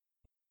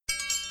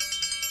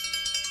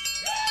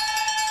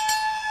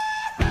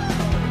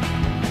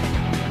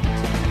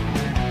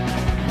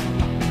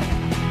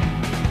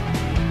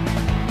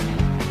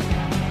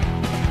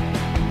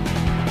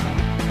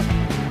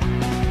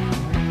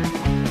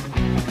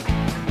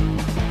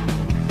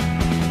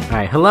All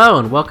right, hello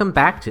and welcome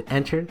back to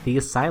Enter the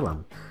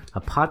Asylum,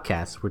 a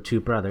podcast where two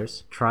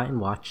brothers try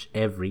and watch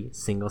every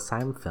single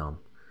Asylum film.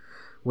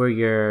 We're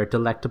your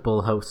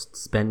delectable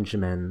hosts,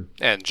 Benjamin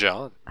and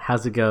John.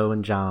 How's it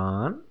going,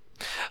 John?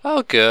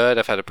 Oh, good.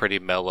 I've had a pretty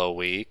mellow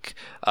week.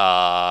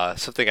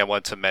 Something I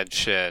want to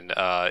mention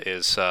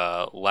is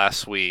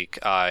last week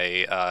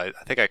I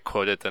think I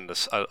quoted an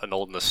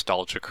old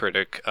Nostalgia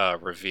Critic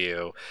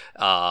review,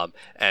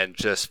 and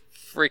just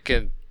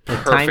freaking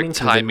perfect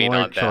timing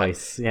on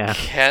choice. that.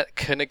 Yeah.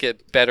 Couldn't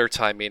get better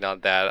timing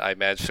on that. I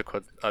managed to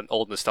quote an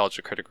old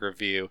Nostalgia Critic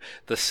review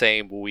the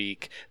same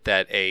week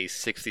that a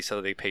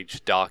 60-something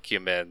page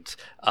document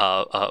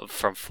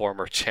from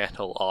former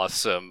Channel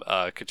Awesome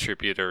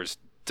contributors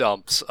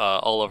dumps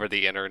all over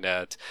the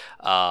internet.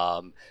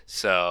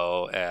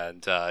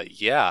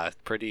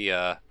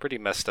 Pretty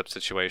messed up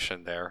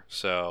situation there.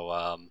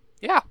 So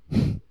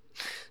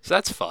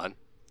that's fun.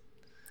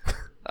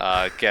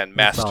 Again,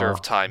 master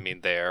of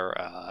timing there.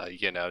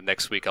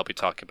 Next week I'll be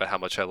talking about how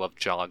much I love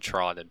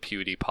JonTron and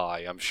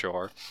PewDiePie, I'm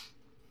sure.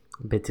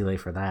 A bit too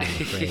late for that,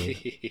 I'm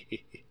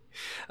afraid.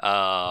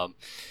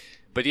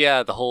 But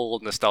yeah, the whole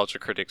Nostalgia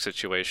Critic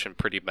situation,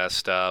 pretty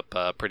messed up,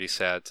 pretty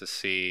sad to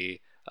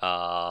see.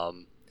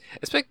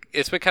 It's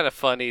been kind of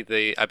funny.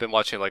 I've been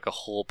watching like a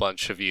whole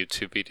bunch of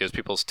YouTube videos,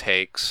 people's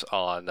takes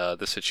on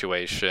the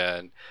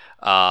situation.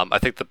 I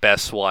think the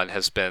best one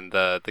has been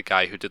the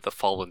guy who did the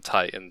Fallen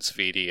Titans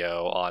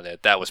video on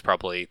it. That was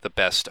probably the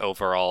best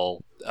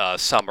overall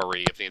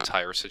summary of the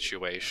entire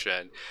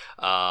situation.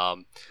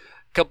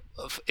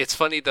 It's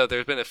funny though.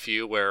 There's been a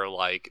few where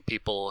like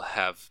people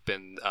have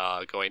been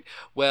going,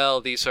 well,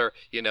 these are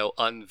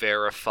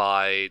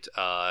unverified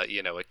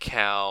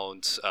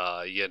accounts.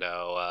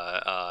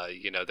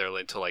 They're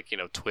into like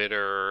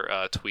Twitter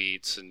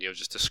tweets and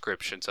just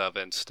descriptions of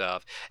it and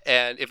stuff.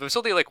 And if it was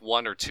only like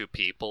one or two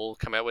people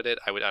come out with it,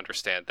 I would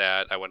understand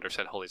that. I would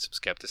understand holding some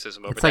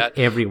skepticism over it's that. Like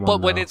everyone,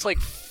 but when though. it's like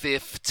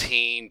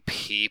 15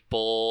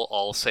 people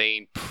all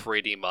saying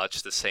pretty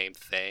much the same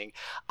thing,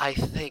 I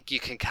think you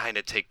can kind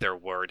of take their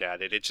word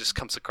at it. It just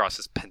comes across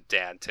as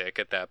pedantic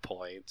at that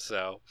point.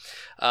 So,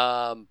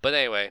 but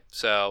anyway,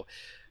 so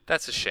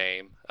that's a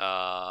shame.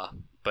 But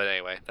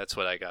anyway, that's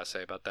what I gotta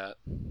say about that.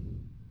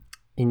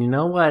 And you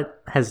know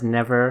what has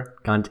never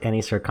gone to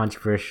any sort of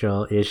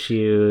controversial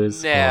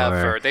issues?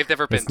 Never. They've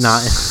never been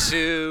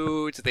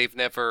sued. They've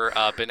never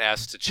been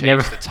asked to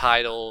change the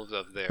titles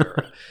of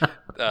their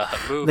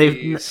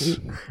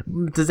movies.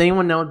 Does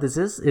anyone know what this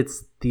is?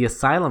 It's the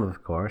Asylum,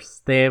 of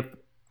course. They're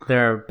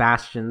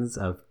bastions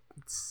of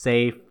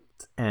safe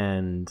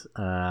and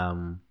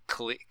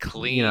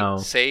clean,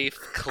 safe,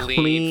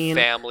 clean,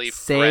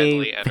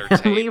 family-friendly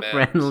entertainment.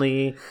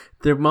 Family-friendly.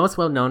 They're most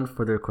well known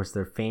for their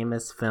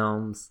famous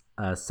films,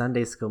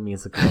 Sunday School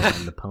Musical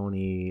and The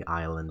Pony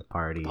Island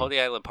Party. Pony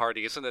Island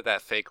Party, isn't it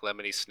that fake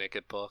Lemony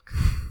Snicket book?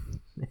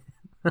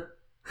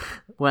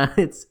 Well,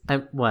 it's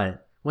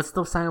what? What's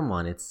the Asylum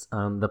one? It's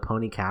the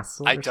Pony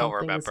Castle. I don't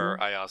remember.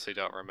 I honestly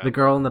don't remember. The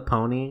Girl and the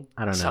Pony.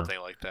 I don't know. Something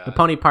like that. The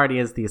Pony Party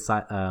is the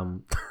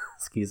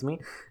excuse me.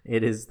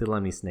 It is the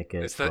Lemony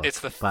Snicket. It's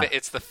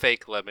the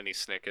fake Lemony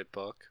Snicket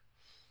book.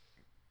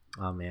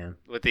 Oh man.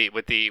 With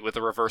the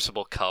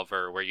reversible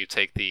cover where you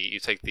take the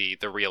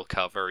real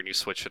cover and you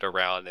switch it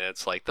around and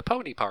it's like the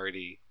Pony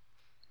Party.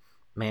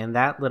 Man,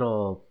 that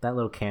little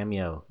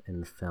cameo in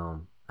the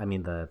film. I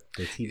mean the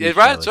TV show.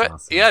 Right.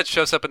 Awesome. Yeah, it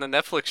shows up in the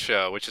Netflix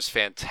show, which is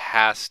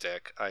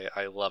fantastic.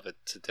 I love it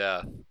to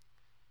death.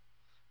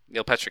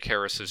 Neil Patrick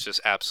Harris is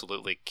just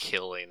absolutely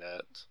killing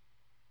it.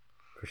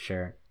 For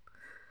sure.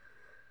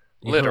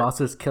 Who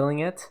also is killing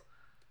it?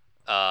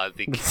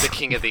 The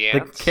King of the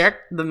Ants.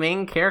 The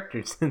main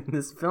characters in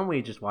this film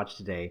we just watched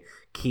today.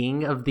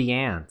 King of the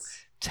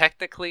Ants.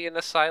 Technically an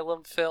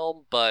Asylum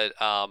film, but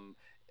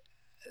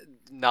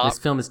not. This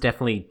film is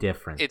definitely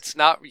different. It's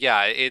not.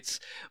 Yeah,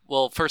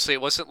 firstly,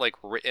 it wasn't like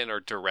written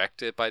or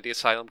directed by the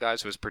Asylum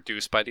guys. It was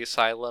produced by the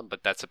Asylum,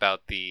 but that's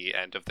about the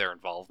end of their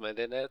involvement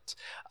in it.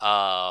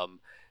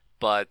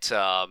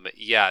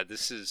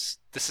 This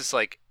is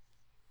like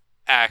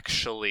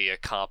actually a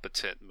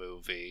competent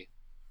movie,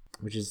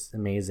 which is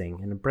amazing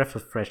and a breath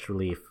of fresh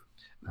relief.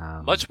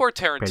 Much more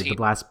Tarantino.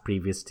 The last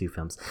previous two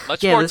films.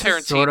 Much more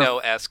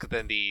Tarantino-esque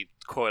than the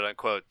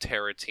quote-unquote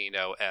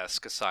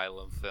Tarantino-esque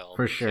Asylum film.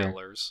 For sure.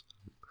 Killers.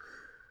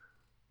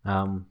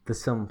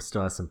 This film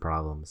still has some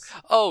problems.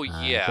 Oh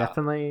yeah,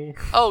 definitely.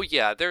 Oh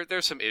yeah,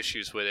 there's some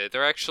issues with it.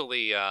 They're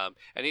actually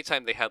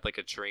anytime they had like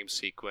a dream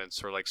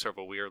sequence or like sort of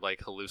a weird like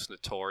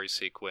hallucinatory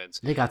sequence,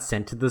 they got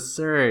sent to the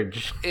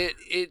surge.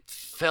 It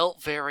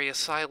felt very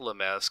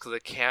Asylum-esque. The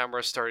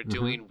camera started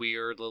doing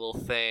weird little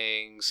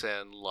things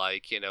and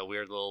like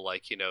weird little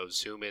like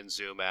zoom in,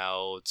 zoom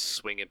out,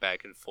 swinging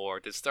back and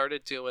forth. It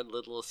started doing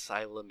little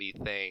Asylum-y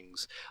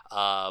things.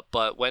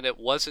 But when it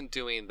wasn't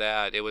doing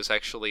that, it was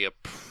actually a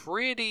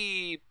pretty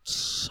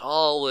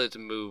solid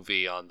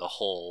movie on the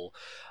whole,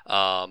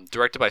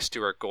 directed by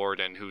Stuart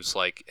Gordon, who's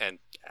like an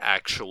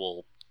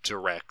actual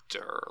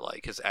director,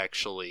 like is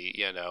actually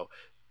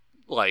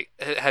like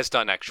has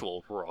done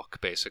actual Rook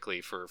basically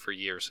for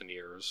years and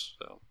years.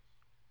 So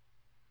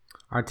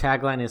Our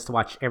tagline is to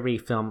watch every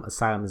film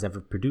Asylum has ever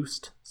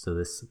produced. So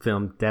this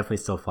film definitely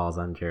still falls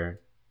under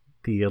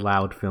the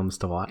allowed films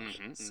to watch.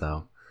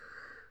 So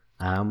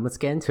let's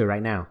get into it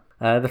right now.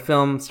 The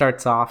film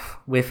starts off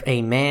with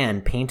a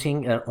man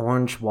painting an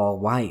orange wall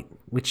white,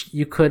 which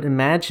you could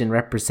imagine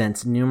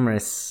represents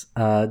numerous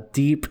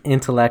deep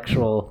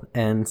intellectual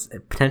and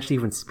potentially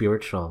even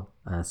spiritual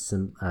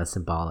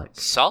symbolic.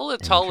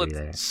 Solid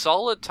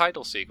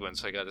title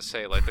sequence, I gotta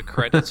say. Like, the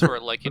credits were,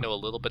 like, a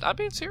little bit... I'm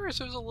being serious.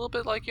 It was a little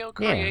bit, like,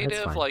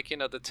 creative. Like,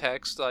 the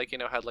text, like,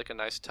 had, like, a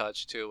nice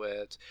touch to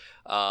it.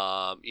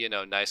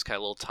 Nice kind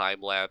of little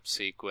time-lapse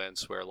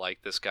sequence where,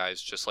 like, this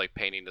guy's just, like,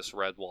 painting this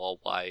red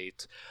wall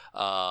white.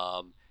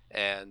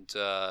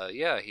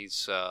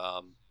 He's...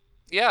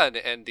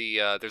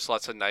 there's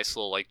lots of nice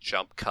little, like,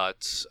 jump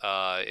cuts.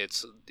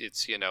 It's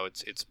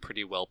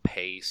pretty well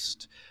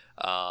paced.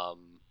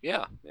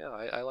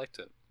 I liked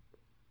it.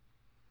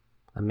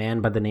 A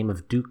man by the name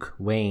of Duke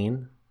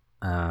Wayne.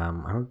 I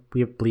don't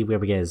believe we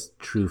ever get his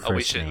true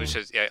first name.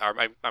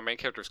 Our main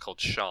character is called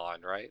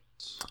Sean, right?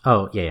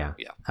 Oh, yeah.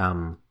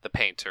 The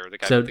painter, the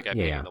guy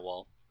painting the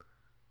wall.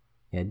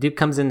 Yeah, Duke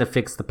comes in to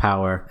fix the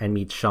power and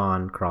meets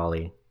Sean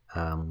Crawley,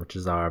 which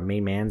is our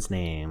main man's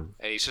name.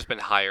 And he's just been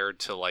hired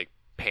to, like,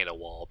 paint a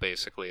wall,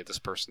 basically, at this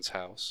person's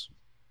house.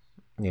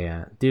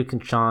 Yeah, Duke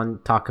and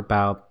Sean talk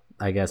about,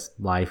 I guess,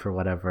 life or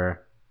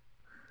whatever.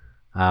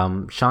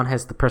 Sean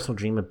has the personal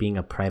dream of being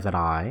a private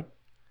eye,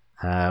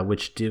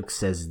 which Duke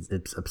says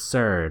it's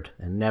absurd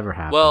and never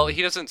happened. Well,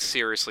 he doesn't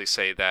seriously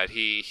say that.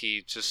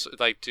 He just,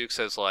 like, Duke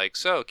says, like,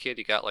 so, kid,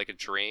 you got, like, a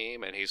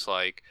dream? And he's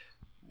like,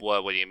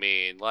 what do you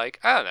mean? Like,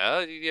 I don't know,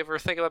 you ever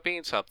think about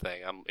being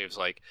something? He was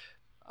like,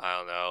 I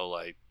don't know,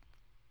 like,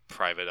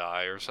 private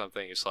eye or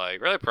something. He's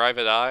like, really,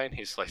 private eye? And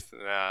he's like,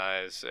 nah,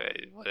 it's,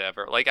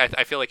 whatever. Like,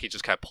 I feel like he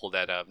just kind of pulled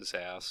that out of his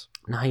ass.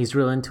 No, he's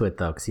real into it,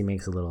 though, because he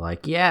makes a little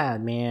like, yeah,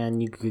 man,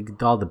 you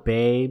could all the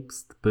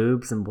babes, the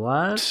boobs, and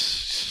blood.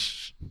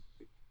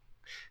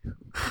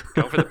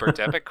 Go for the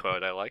Birdemic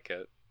quote. I like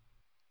it.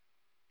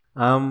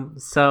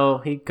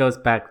 So he goes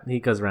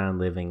around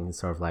living his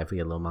sort of life. We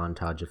get a little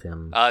montage of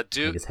him.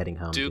 Duke, heading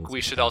home. Duke, we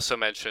should also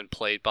mention,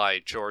 played by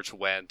George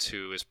Wendt,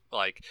 who is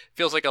like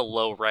feels like a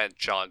low rent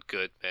John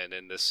Goodman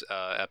in this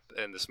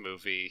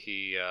movie.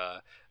 He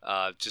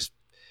just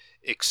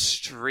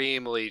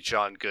extremely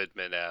John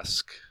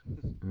Goodman-esque.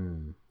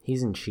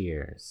 He's in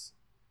Cheers.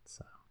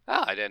 So.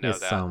 I didn't know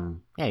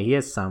that. He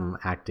has some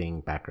acting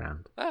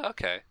background. Oh,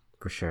 okay.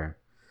 For sure.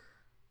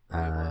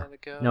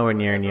 Nowhere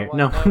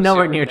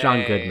near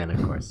John Goodman,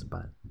 of course,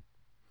 but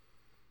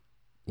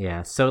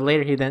yeah. So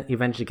later, he then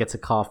eventually gets a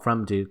call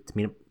from Duke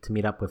to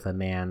meet up with a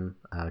man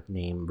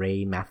named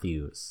Ray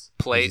Matthews.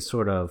 Go ahead.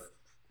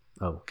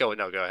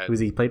 Who's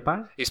he played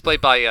by? He's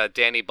played by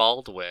Danny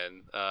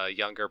Baldwin,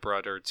 younger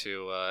brother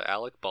to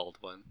Alec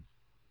Baldwin.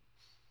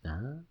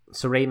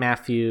 So Ray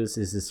Matthews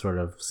is this sort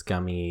of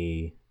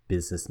scummy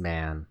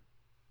businessman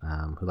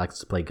who likes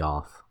to play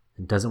golf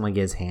and doesn't want to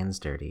get his hands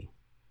dirty.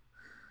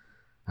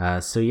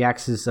 So he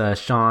asks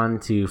Sean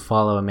to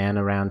follow a man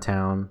around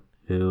town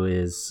who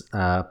is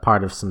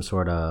part of some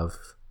sort of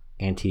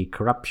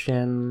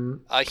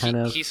anti-corruption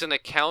He's an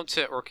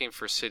accountant working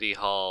for City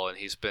Hall, and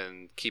he's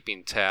been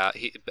keeping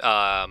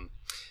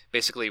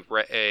basically,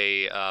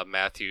 Ray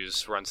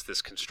Matthews runs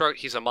this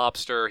he's a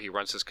mobster. He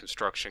runs this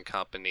construction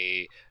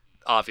company.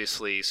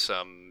 Obviously,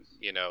 some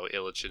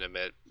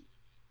illegitimate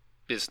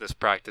business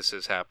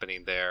practices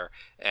happening there,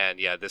 and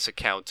this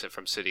accountant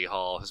from City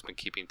Hall has been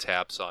keeping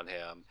tabs on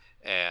him.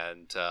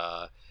 And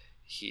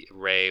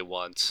Ray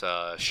wants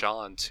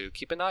Sean to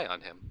keep an eye on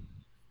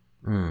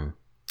him.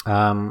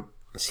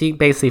 She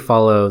basically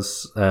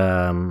follows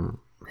him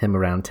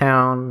around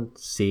town,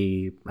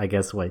 see, I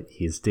guess, what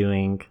he's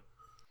doing.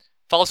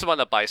 Follows him on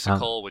a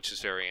bicycle, which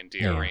is very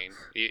endearing.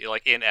 Yeah.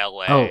 Like in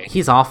LA. Oh,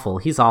 he's awful.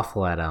 He's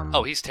awful at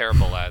Oh, he's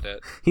terrible at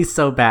it. He's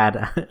so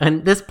bad,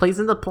 and this plays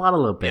in the plot a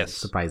little bit. Yes.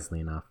 Surprisingly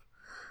enough,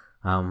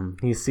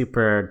 he's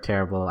super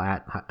terrible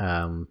at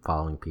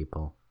following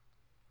people.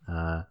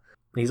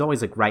 He's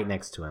always like right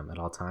next to him at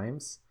all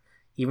times,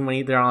 even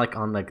when they're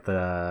on like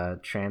the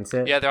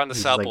transit. Yeah, they're on the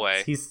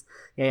subway.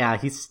 Like,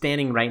 he's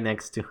standing right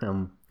next to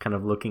him, kind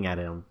of looking at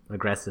him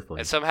aggressively.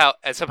 And somehow,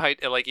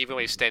 like even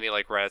when he's standing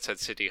like right outside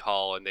City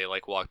Hall and they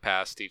like walk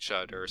past each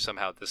other,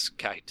 somehow this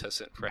guy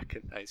doesn't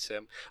recognize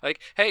him.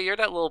 Like, hey, you're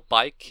that little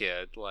bike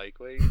kid. Like,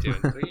 what are you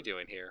doing? What are you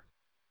doing here?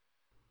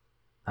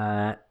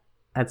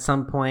 At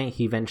some point,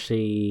 he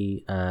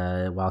eventually,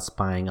 while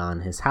spying on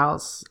his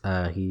house,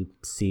 he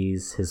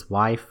sees his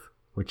wife,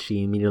 which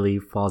he immediately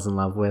falls in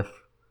love with.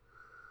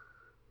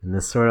 And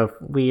this sort of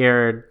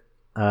weird,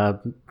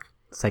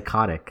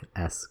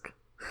 psychotic-esque.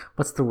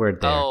 What's the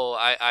word there? Oh,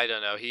 I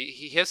don't know.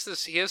 He has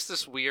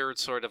this weird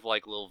sort of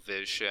like little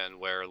vision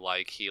where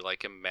like he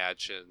like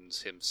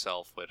imagines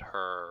himself with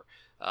her.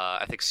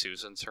 I think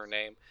Susan's her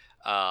name.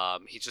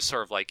 He just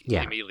sort of like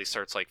immediately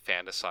starts like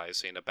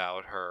fantasizing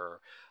about her.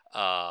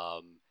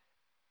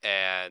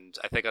 And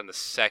I think on the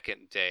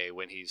second day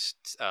when he's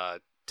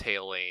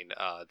tailing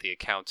the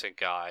accountant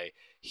guy,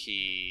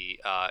 he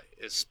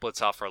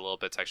splits off for a little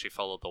bit to actually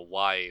follow the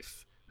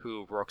wife,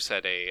 who works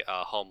at a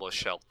homeless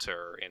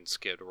shelter in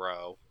Skid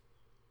Row.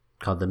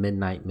 Called the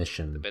Midnight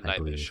Mission. The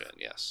Midnight Mission,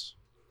 yes.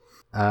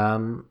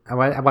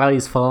 While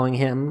he's following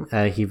him,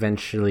 he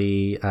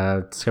eventually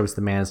discovers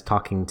the man is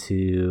talking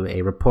to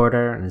a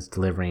reporter and is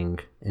delivering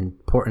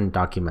important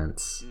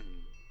documents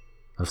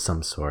of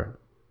some sort.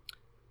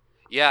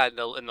 Yeah, in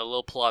the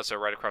little plaza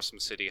right across from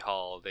City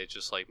Hall, they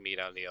just like meet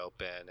out in the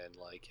open, and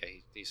like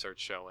he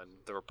starts showing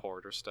the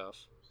reporter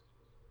stuff.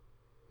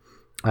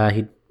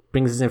 He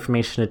brings his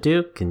information to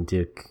Duke, and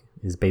Duke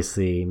is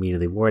basically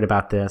immediately worried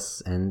about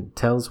this and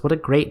tells what a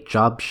great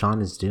job Sean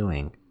is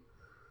doing.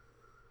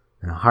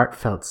 A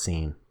heartfelt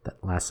scene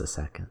that lasts a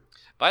second.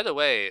 By the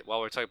way,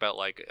 while we're talking about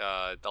like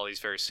all these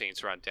various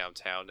scenes around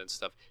downtown and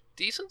stuff,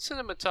 decent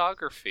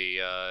cinematography.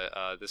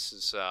 This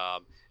is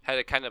had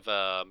a kind of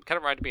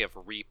reminded me of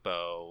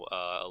Repo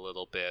a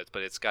little bit,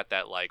 but it's got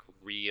that like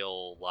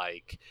real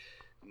like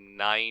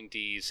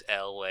 90s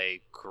LA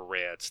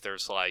grit.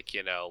 There's like,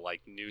 you know,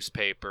 like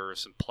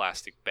newspapers and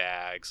plastic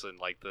bags and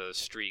like the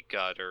street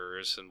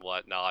gutters and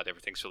whatnot.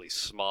 Everything's really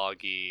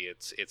smoggy.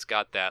 It's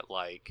got that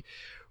like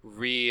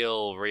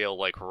real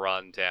like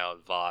rundown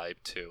vibe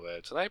to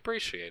it, and I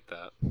appreciate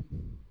that.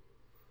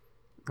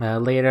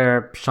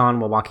 Later, Sean,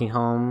 while walking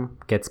home,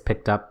 gets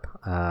picked up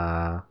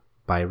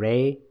by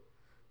Ray,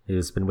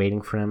 who's been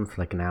waiting for him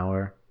for like an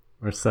hour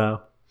or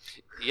so.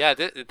 Yeah,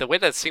 the way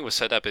that scene was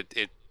set up,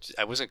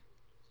 I wasn't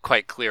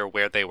quite clear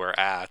where they were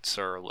at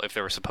or if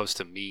they were supposed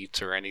to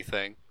meet or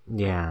anything.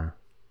 Yeah,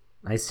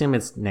 I assume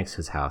it's next to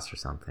his house or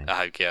something.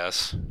 I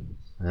guess.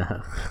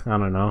 I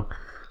don't know.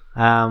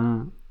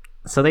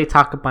 So they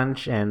talk a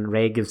bunch, and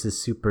Ray gives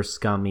his super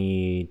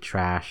scummy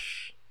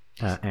trash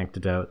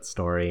anecdote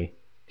story.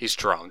 He's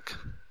drunk.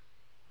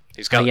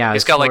 He's got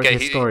like a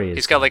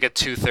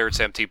 2/3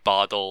 empty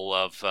bottle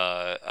of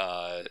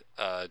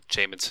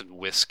Jameson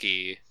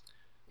whiskey.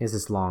 He has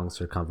this long,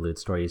 sort of convoluted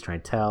story he's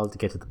trying to tell to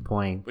get to the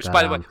point. Which,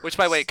 by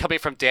the way, coming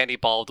from Danny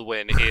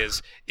Baldwin,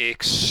 is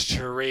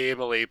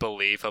extremely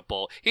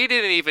believable.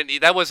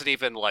 That wasn't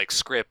even like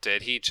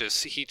scripted. He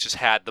just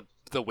had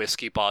the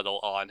whiskey bottle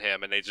on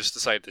him, and they just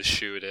decided to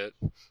shoot it.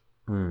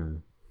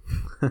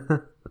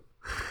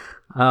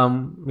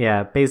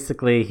 Yeah,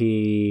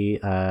 basically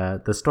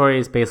the story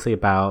is basically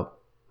about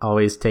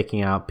always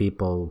taking out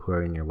people who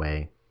are in your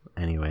way.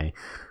 Anyway,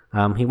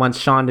 he wants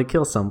Sean to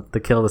kill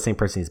the same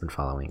person he's been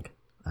following.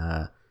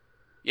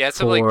 Yeah, it's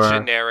some like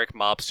generic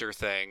mobster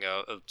thing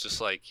of just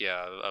like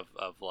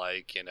of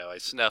like, you know, I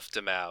snuffed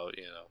him out,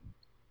 you know.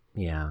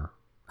 Yeah.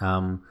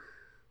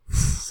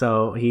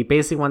 So he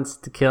basically wants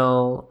to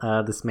kill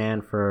this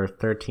man for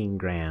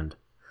 $13,000,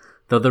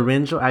 though the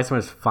range I swear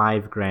is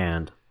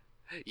 $5,000.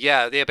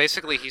 Yeah.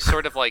 Basically, he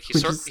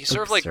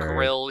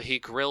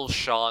grills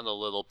Sean a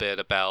little bit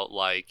about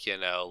like, you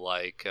know,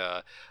 like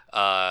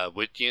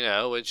would you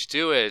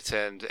do it,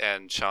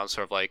 and Sean's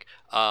sort of like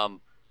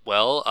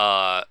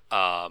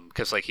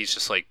because like he's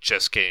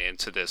just getting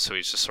into this, so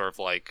he's just sort of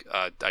like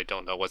I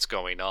don't know what's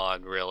going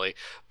on really,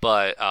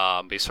 but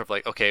he's sort of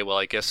like, okay, well,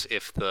 I guess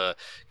if the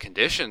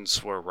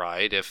conditions were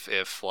right,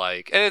 if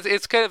like, and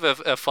it's kind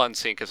of a fun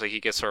scene because like he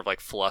gets sort of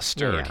like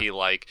flustered.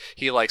 Yeah.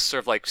 He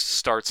sort of like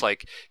starts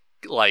like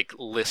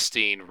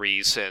listing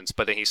reasons,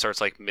 but then he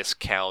starts like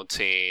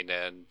miscounting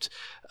and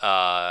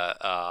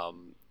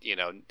you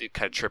know,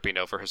 kind of tripping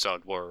over his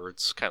own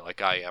words, kind of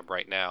like I am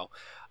right now.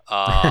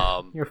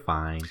 You're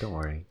fine, don't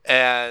worry.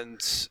 And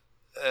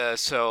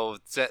so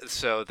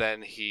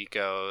then he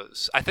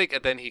goes,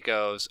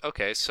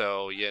 okay,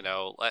 so, you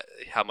know,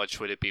 how much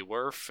would it be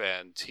worth?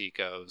 And he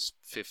goes,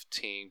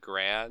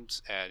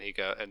 $15,000.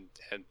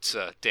 And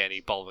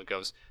Danny Baldwin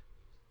goes,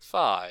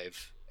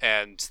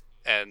 $5,000.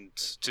 And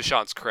to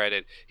Sean's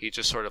credit, he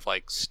just sort of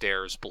like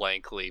stares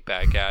blankly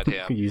back at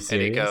him. Are you serious?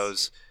 And he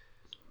goes,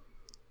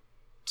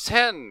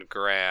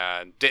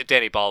 $10,000.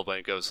 Danny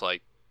Baldwin goes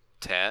like,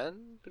 $10,000?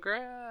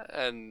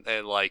 And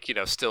like, you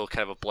know, still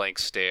kind of a blank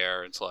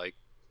stare. It's like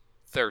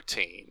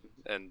 13,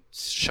 and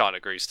Sean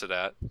agrees to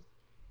that.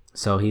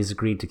 So he's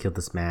agreed to kill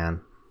this man.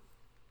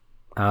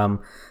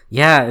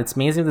 Yeah, it's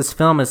amazing. This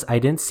film is, I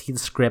didn't see the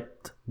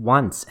script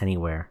once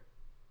anywhere,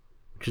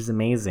 which is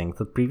amazing.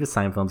 The previous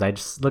Silent films, I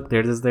just look,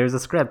 there's a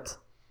script.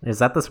 Is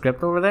that the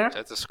script over there? Is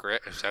that the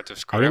script?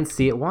 I didn't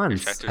see it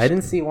once. I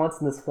didn't see it once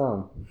in this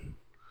film.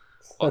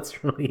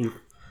 That's really.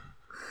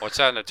 What's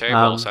that on the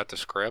table? Is that the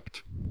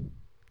script?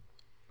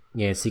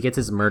 Yes, he gets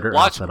his murder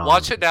outfit on.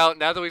 Watch it now.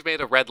 Now that we've made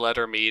a Red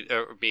Letter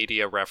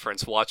media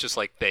reference, watch us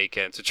like Bake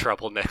Into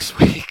Trouble next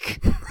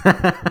week.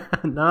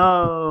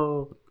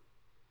 No.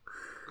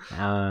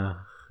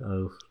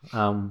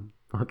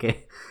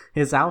 Okay.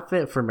 His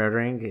outfit for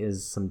murdering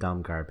is some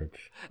dumb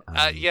garbage.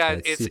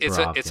 Yeah,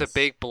 it's a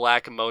big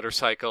black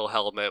motorcycle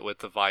helmet with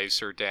the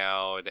visor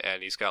down,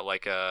 and he's got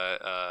like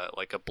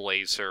a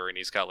blazer, and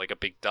he's got like a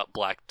big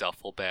black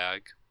duffel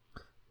bag.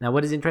 Now,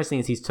 what is interesting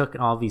is he's took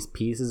all these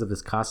pieces of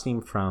his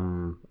costume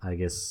from, I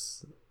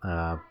guess,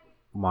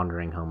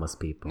 wandering homeless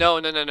people. No.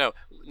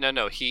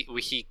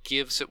 He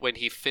gives it when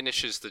he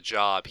finishes the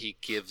job. He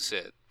gives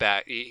it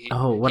back.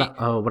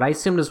 What I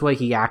assumed is what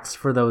he asked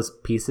for those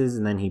pieces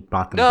and then he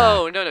brought them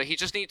back. No. He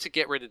just needed to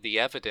get rid of the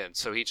evidence,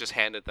 so he just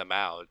handed them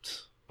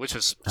out, which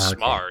was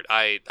smart.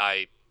 I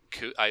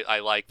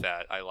like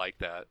that. I like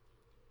that.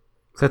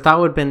 So I thought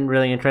it would have been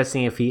really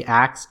interesting if he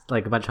asked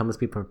like a bunch of homeless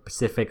people for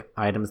specific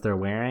items they're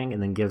wearing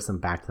and then gives them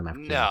back to them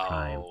after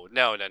time.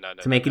 No.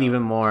 To make it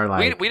even more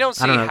like... We don't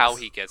see how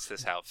he gets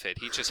this outfit.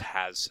 He just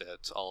has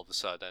it all of a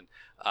sudden.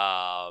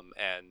 I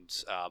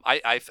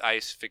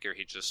figure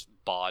he just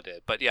bought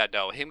it. But yeah,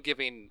 no, him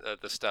giving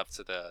the stuff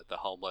to the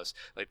homeless,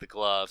 like the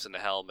gloves and the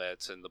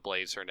helmets and the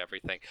blazer and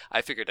everything,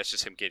 I figured that's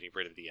just him getting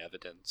rid of the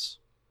evidence.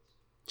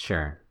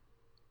 Sure.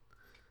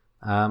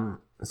 So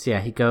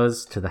yeah, he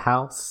goes to the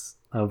house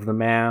of the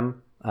man.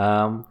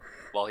 While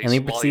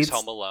he's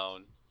home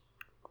alone.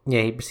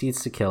 Yeah, he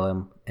proceeds to kill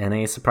him in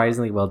a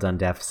surprisingly well done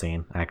death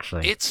scene,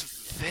 actually. It's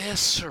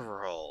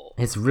visceral.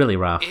 It's really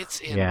rough. It's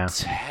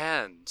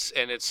intense.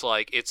 And it's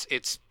like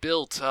it's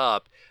built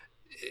up.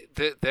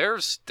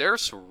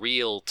 There's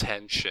real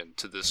tension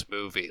to this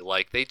movie.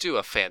 Like, they do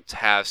a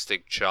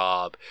fantastic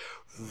job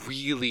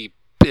really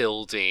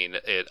building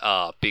it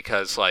up,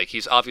 because like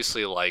he's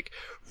obviously like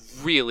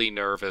really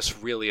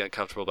nervous, really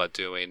uncomfortable about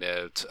doing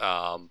it,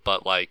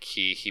 but like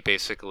he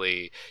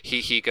basically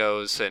he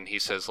goes and he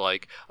says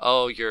like,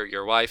 oh,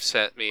 your wife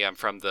sent me, I'm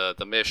from the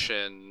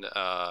mission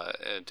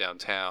in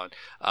downtown,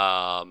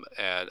 and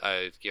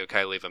I can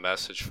I leave a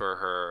message for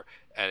her?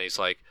 And he's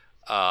like,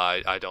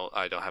 I don't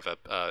have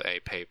a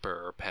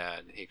paper or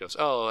pen. He goes,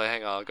 oh,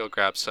 hang on, I'll go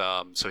grab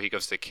some. So he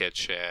goes to the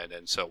kitchen,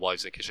 and so while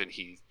he's in the kitchen,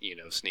 he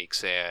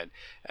sneaks in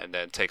and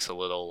then takes a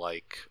little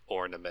like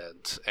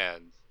ornament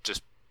and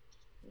just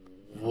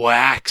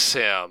whacks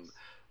him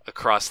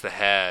across the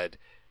head.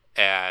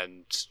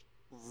 And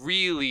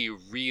really,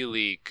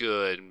 really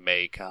good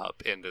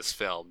makeup in this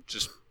film.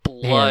 Just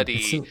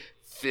bloody,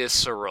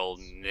 visceral,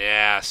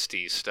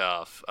 nasty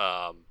stuff.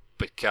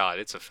 But God,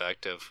 it's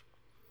effective.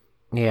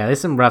 Yeah,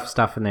 there's some rough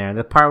stuff in there.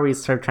 The part where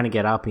he's sort of trying to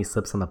get up and he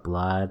slips on the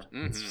blood.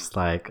 Mm-hmm. It's just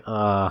like,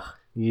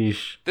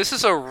 yeesh. This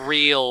is a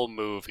real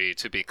movie,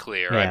 to be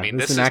clear. Yeah, I mean,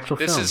 this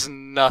is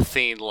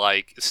nothing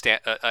like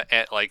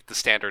like the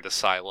standard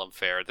asylum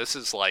fare. This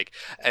is like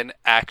an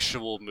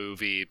actual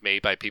movie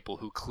made by people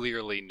who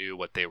clearly knew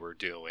what they were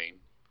doing.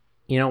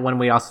 You know, when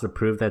we also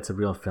prove that it's a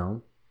real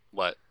film?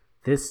 What?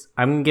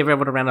 I'm going to give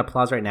everyone a round of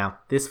applause right now.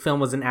 This film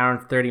was an hour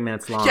and 30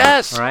 minutes long.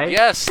 Yes! All right?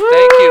 Yes!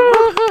 Thank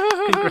you!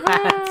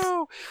 Congrats!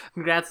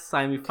 Congrats,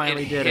 Simon. You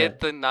finally did it. Hit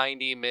the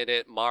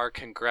 90-minute mark.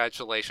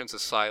 Congratulations,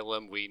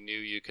 Asylum. We knew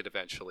you could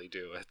eventually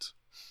do it.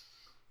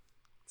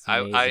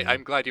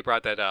 I'm glad you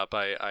brought that up.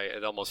 I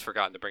had almost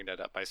forgotten to bring that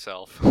up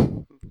myself.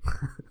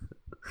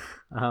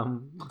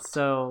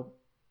 So,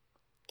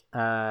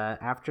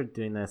 after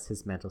doing this,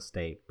 his mental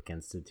state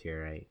begins to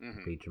deteriorate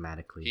pretty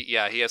dramatically.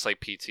 He has like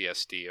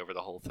PTSD over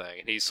the whole thing,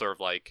 and he's sort of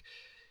like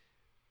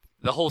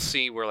the whole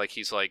scene where like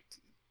he's like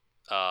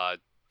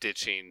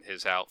ditching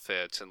his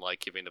outfits and like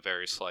giving the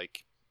various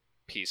like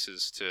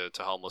pieces to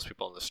homeless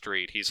people on the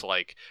street. He's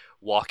like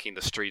walking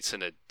the streets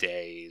in a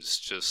daze,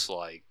 just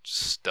like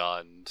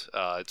stunned.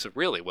 It's a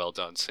really well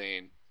done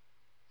scene.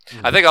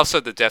 Mm-hmm. I think also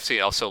the death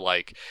scene also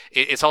like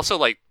it's also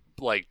like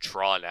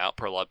drawn out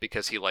per lot,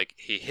 because he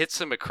hits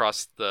him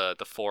across the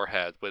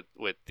forehead with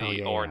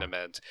the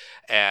ornament,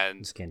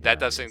 and that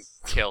doesn't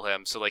kill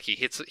him. So like he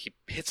hits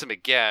him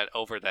again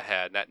over the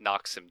head, and that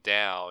knocks him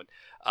down.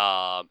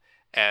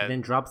 And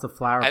then drops the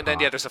flower pot. And then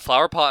there's a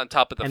flower pot on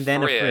top of the fridge. And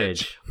then a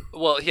fridge.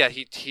 Well, yeah,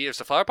 there's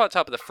a flower pot on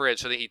top of the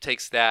fridge, so then he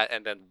takes that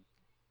and then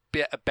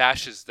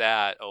bashes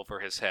that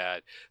over his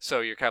head. So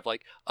you're kind of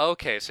like,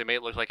 okay, so it made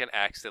it look like an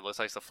accident. It looks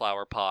like the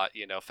flower pot,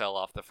 fell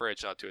off the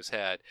fridge onto his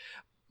head.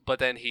 But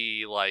then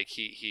he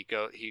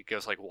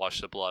goes like wash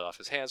the blood off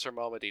his hands for a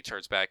moment. He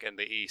turns back and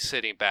he's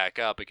sitting back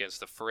up against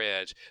the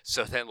fridge.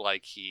 So then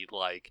like he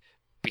like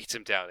beats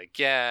him down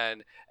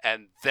again,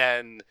 and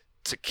then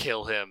to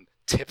kill him,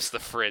 tips the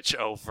fridge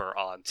over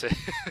onto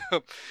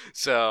him.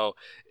 So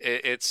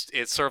it's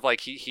sort of like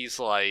he's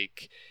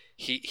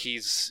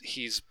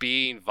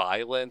being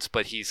violent,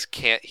 but he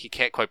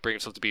can't quite bring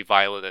himself to be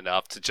violent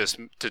enough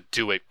to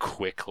do it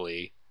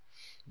quickly.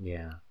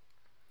 Yeah.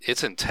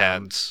 It's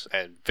intense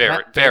and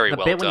very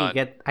well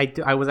done.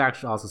 I was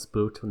actually also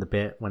spooked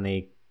when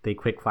they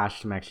quick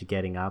flashed him actually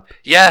getting up.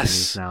 Yes.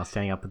 He's now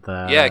standing up at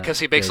the... Yeah, because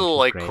he makes a little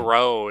like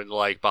groan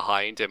like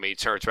behind him. He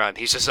turns around.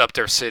 He's just up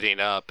there sitting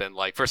up, and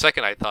like for a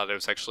second I thought it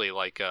was actually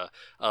like a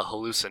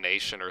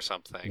hallucination or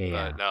something.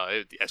 Yeah. But no,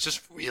 it's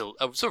just real.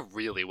 It was a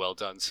really well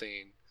done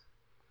scene.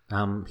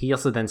 He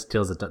also then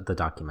steals the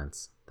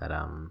documents that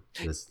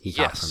he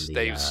got from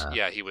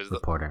he was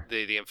reporter.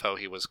 The info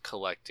he was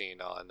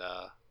collecting on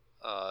the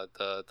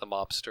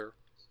mobster.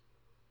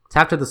 So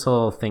after this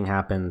whole thing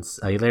happens,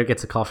 he later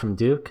gets a call from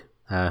Duke,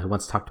 who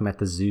wants to talk to him at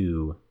the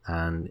zoo,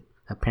 and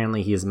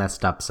apparently he is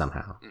messed up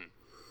somehow.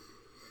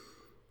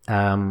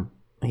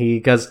 He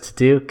goes to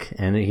Duke,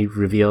 and he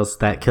reveals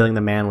that killing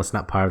the man was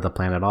not part of the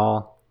plan at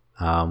all.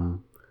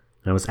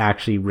 It was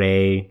actually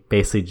Ray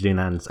basically doing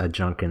that in a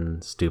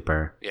drunken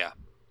stupor. Yeah.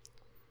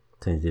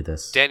 To do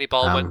this. Danny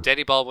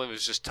Baldwin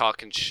was just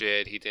talking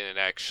shit. He didn't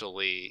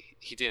actually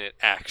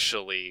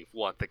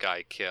want the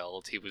guy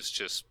killed. He was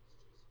just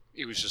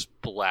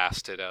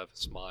blasted out of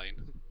his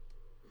mind.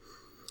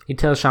 He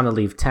tells Sean to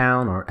leave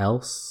town or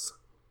else.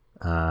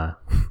 Sean,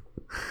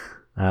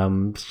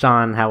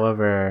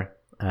 however,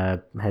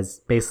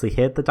 has basically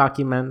hid the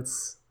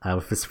documents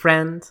with his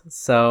friend,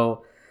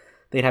 so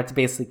they'd have to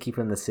basically keep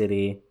him in the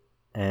city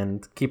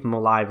and keep him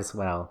alive as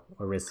well,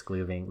 or risk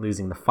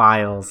losing the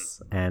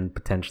files and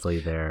potentially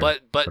their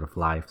sort of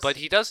lives. But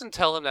he doesn't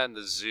tell him that in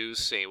the zoo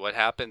scene. What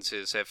happens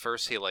is at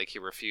first he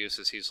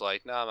refuses. He's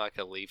like, "No, I'm not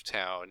gonna leave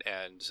town."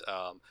 And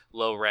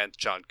low rent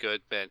John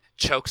Goodman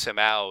chokes him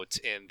out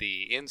in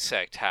the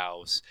insect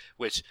house,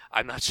 which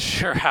I'm not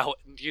sure how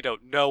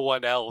no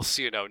one else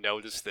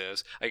noticed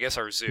this. I guess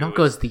our zoo. No one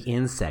goes to the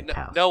insect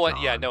house. No one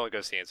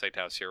goes to the insect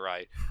house. You're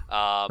right.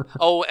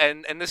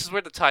 And this is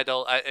where the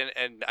title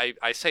and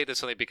I say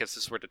this only because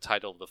this is where the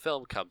title of the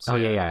film comes in. Oh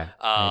yeah.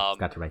 I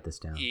forgot to write this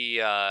down.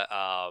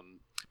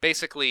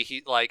 Basically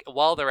he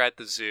while they're at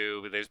the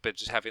zoo, there's been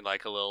just having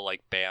a little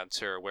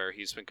banter where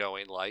he's been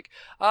going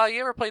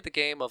you ever played the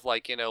game of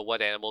what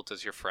animal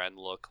does your friend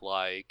look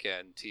like?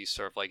 And he's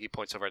sort of he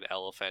points over an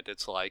elephant.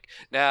 It's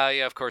nah,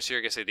 yeah, of course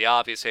you're gonna say the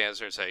obvious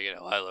answer and say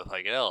I look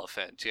like an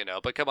elephant,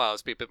 but come on,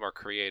 let's be a bit more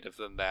creative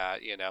than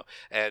that,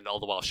 and all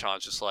the while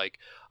Sean's just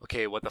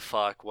okay, what the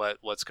fuck,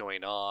 what's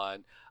going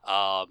on?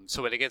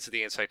 So when he gets to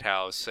the insect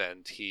house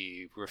and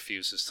he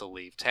refuses to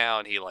leave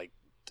town, he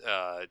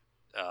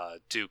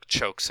Duke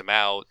chokes him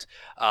out,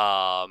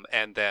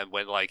 and then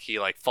when he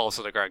falls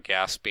on the ground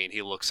gasping,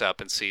 he looks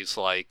up and sees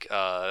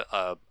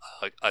a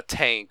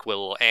tank with a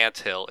little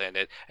anthill in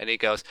it, and he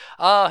goes,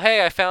 "Oh,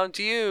 hey, I found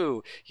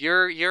you.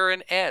 You're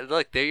an ant.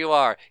 Look, there you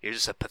are. You're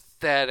just a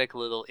pathetic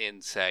little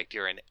insect.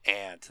 You're an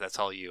ant. That's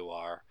all you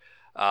are."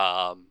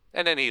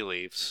 And then he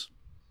leaves.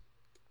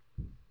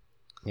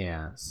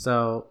 Yeah.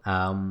 So,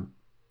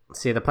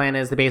 see, the plan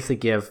is to basically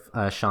give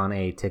Sean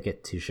a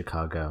ticket to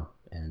Chicago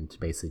and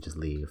basically just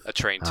leave. A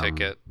train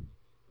ticket.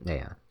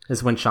 Yeah. This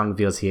is when Sean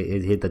reveals he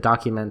hid the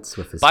documents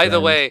with his By friend.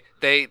 the way,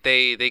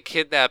 they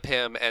kidnap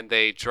him and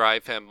they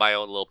drive him, my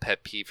own little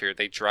pet peeve here,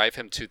 they drive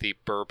him to the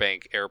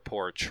Burbank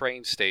Airport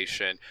train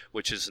station,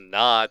 which is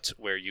not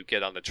where you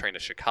get on the train to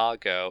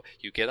Chicago.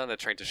 You get on the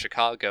train to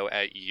Chicago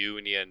at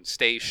Union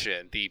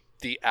Station,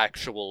 the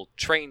actual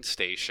train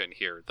station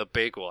here, the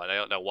big one. I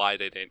don't know why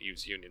they didn't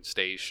use Union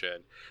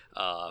Station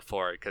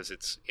for it, because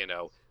it's,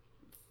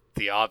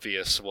 the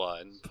obvious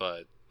one,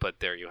 but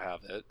there you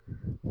have it.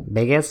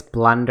 Biggest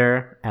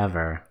blunder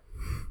ever.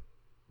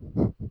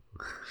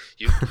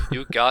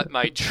 You got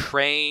my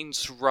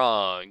trains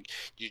wrong.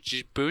 You're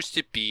supposed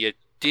to be at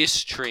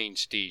this train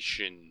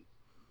station.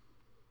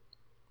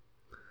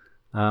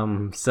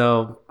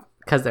 So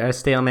because they're a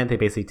stalemate, they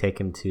basically take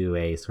him to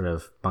a sort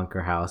of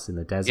bunker house in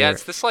the desert. Yeah,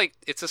 it's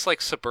this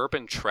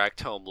suburban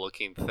tract home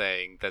looking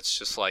thing that's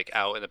just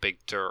out in a big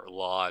dirt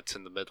lot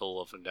in the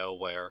middle of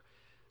nowhere.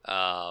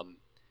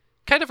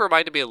 Kind of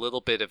reminded me a little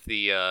bit of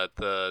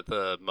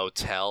the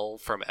motel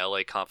from LA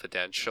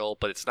Confidential,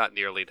 but it's not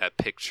nearly that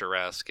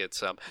picturesque.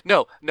 It's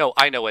no,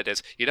 I know what it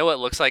is. You know what it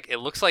looks like? It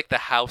looks like the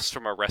house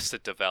from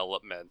Arrested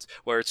Development,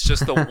 where it's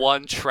just the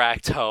one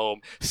tract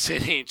home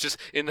sitting just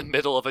in the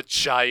middle of a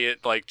giant,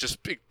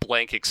 just big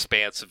blank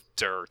expanse of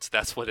dirt.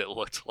 That's what it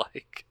looked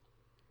like.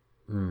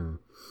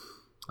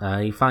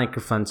 He finally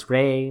confronts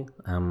Ray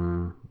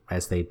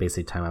as they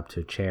basically tie him up to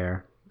a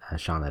chair.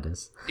 Sean, that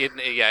is. In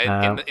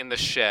the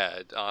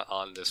shed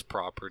on this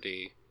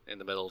property in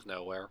the middle of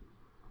nowhere.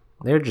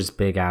 They're just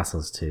big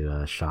assholes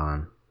to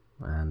Sean,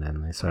 and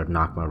then they sort of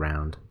knock him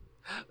around.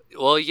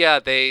 Well, yeah,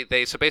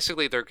 they so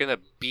basically they're gonna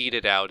beat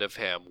it out of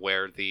him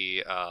where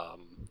the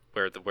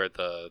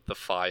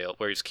file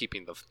where he's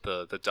keeping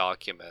the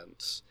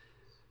documents,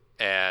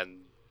 and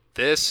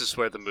this is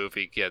where the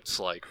movie gets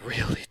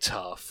really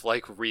tough,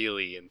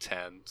 really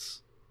intense.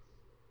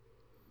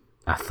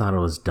 I thought it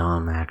was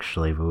dumb,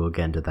 actually, but we'll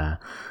get into that.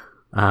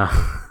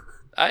 I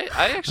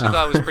actually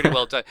thought it was pretty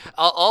well done.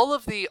 All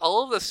of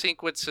the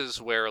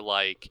sequences where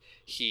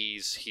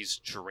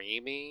he's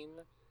dreaming,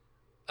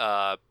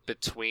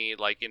 between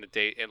in the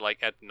day and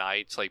at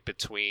night,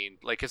 between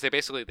because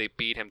they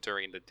beat him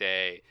during the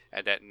day,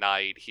 and at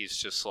night he's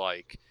just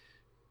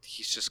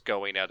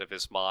going out of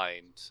his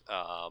mind.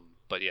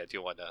 But yeah, do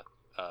you want to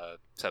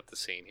set the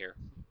scene here?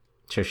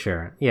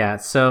 Sure. Yeah,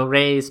 so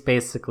Reyes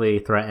basically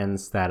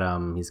threatens that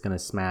he's going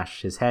to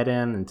smash his head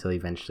in until he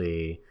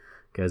eventually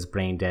goes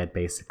brain dead,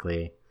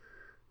 basically,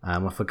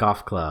 with a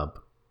golf club.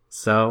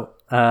 So...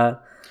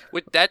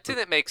 that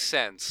didn't make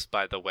sense,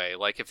 by the way.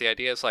 If the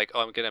idea is oh,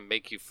 I'm going to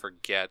make you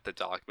forget the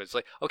documents,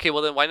 okay,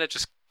 well then why not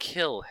just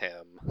kill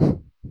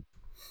him?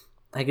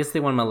 I guess they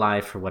want him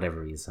alive for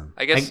whatever reason.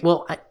 I guess...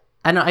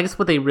 I know. I guess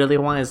what they really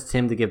want is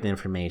Tim to give the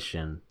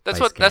information. That's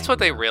what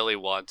they really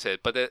wanted.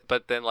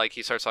 But then like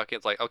he starts talking.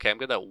 It's like, okay, I'm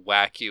gonna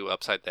whack you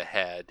upside the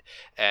head,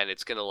 and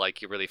it's gonna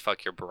like you really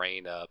fuck your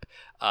brain up.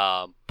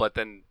 But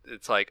then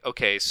it's like,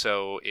 okay,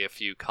 so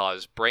if you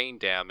cause brain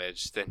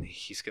damage, then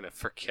he's gonna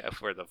forget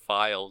where the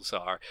files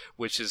are,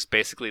 which is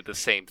basically the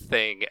same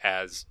thing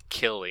as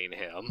killing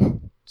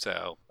him.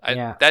 So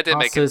that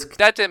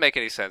didn't make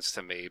any sense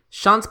to me.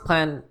 Sean's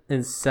plan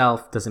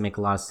itself doesn't make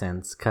a lot of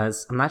sense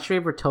because I'm not sure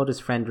he ever told his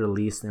friend to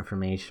release the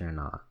information or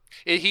not.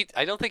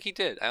 I don't think he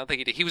did.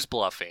 He was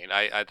bluffing.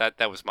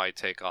 That was my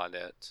take on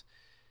it.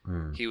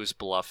 He was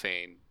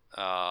bluffing,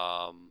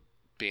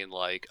 being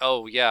like,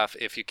 "Oh yeah,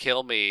 if you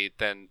kill me,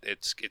 then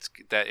it's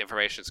that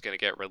information is going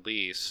to get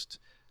released."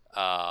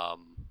 Oh,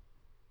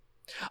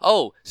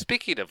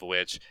 speaking of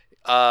which.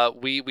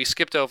 We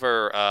skipped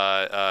over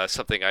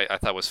something I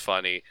thought was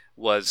funny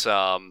was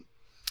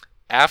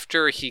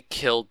after he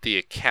killed the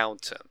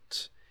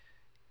accountant,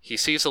 he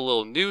sees a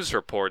little news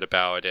report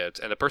about it,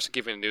 and the person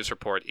giving the news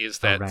report is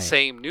that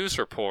same news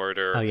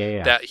reporter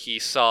that he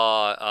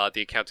saw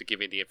the accountant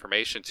giving the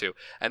information to.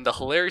 And the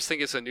hilarious thing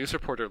is the news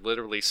reporter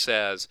literally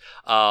says,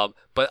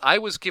 but I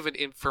was given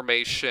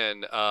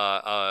information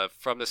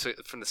from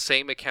the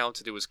same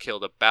accountant who was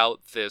killed about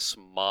this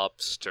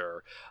mobster.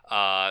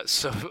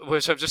 So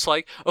which I'm just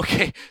like,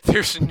 okay,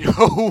 there's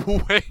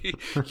no way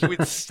you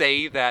would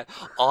say that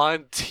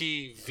on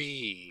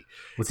TV.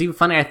 What's even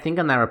funny, I think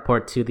on that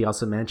report too, they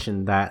also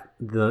mentioned that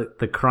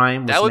the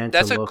crime was meant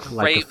to look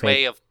like a fake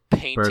way of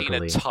painting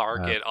burglary. A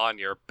target on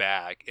your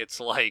back. It's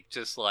like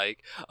just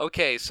like,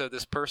 okay, so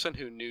this person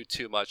who knew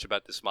too much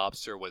about this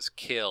mobster was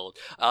killed.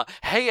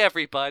 Hey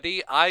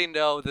everybody, I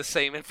know the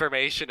same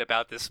information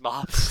about this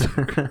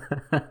mobster.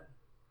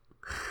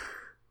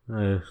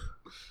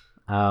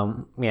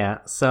 Yeah.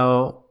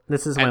 So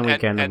this is when we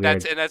get and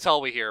that's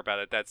all we hear about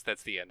it.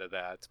 That's the end of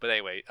that. But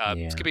anyway,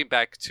 skipping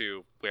back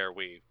to where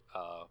we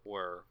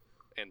were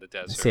in the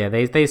desert. So yeah,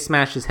 they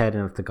smash his head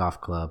in with the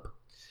golf club.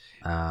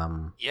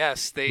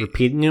 Yes, they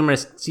repeat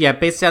numerous. Yeah,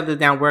 basically how it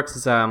now works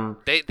is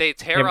they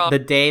tear off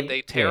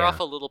off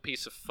a little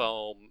piece of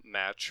foam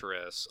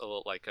mattress, a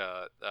little like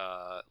a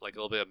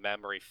little bit of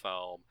memory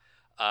foam,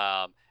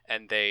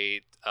 and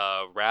they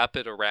wrap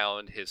it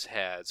around his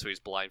head, so he's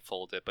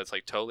blindfolded, but it's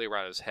like totally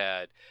around his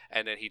head,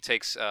 and then he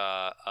takes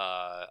a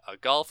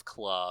golf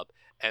club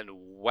and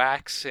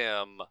whacks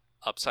him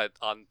upside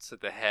onto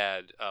the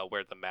head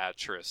where the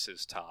mattress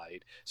is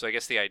tied. So I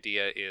guess the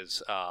idea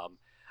is,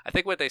 I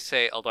think what they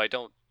say, although I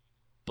don't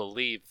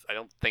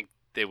think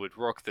they would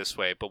work this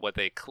way, but what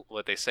they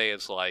say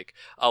is like,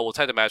 oh, we'll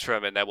tie the mattress around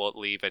him and that won't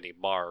leave any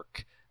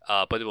mark,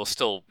 but it will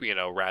still,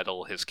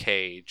 rattle his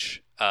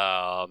cage.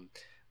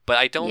 But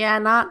I don't.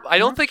 Yeah, I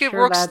don't think it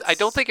works. I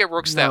don't think it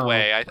works that No.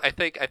 way. I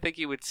think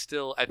it would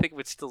still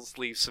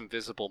leave some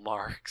visible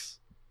marks.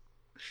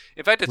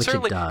 In fact, it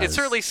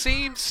certainly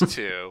seems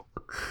to.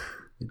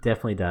 It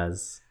definitely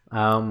does.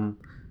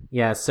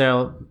 Yeah.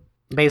 So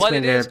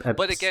basically,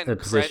 but again,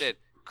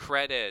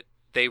 credit.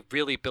 They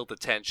really build the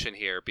tension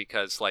here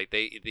because like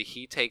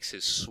he takes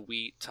his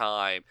sweet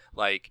time.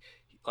 Like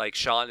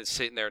Sean is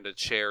sitting there in the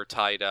chair,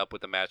 tied up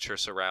with the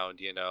mattress around,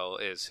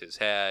 is his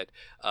head,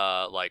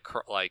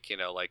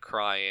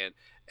 crying,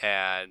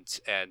 and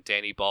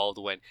Danny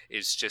Baldwin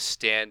is just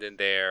standing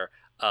there,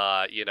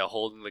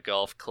 holding the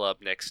golf club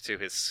next to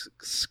his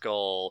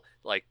skull,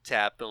 like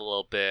tapping a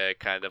little bit,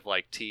 kind of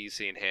like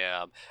teasing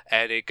him.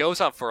 And it goes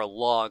on for a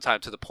long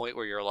time to the point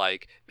where you're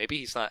like, maybe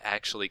he's not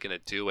actually going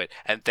to do it.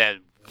 And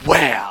then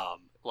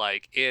wham!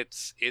 Like,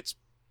 it's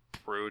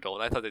brutal.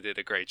 And I thought they did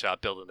a great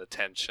job building the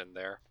tension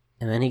there.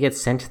 And then he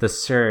gets sent to the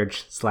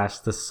Surge /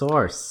 the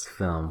Source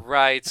film.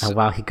 Right.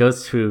 While he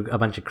goes through a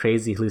bunch of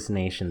crazy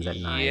hallucinations at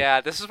night.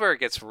 Yeah, this is where it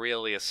gets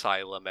really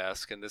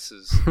Asylum-esque, and this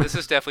is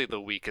definitely the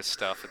weakest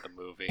stuff in the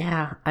movie.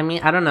 Yeah, I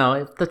mean, I don't know.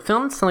 If the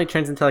film suddenly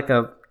turns into like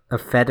a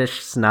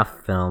fetish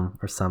snuff film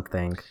or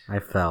something, I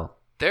felt.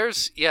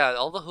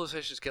 All the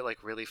hallucinations get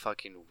like really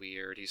fucking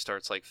weird. He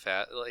starts again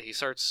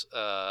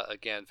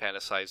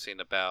fantasizing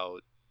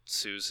about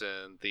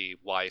Susan, the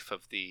wife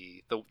of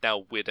the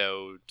now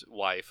widowed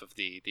wife of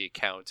the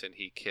accountant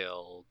he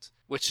killed.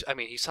 Which, I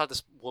mean, he saw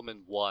this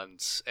woman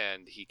once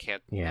and he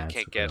can't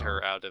get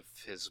her out of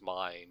his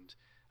mind.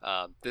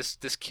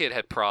 This kid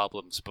had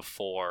problems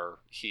before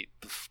he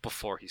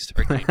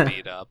started getting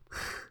beat up.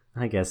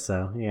 I guess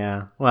so.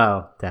 Yeah.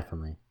 Well,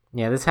 definitely.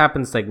 Yeah, this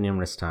happens like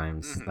numerous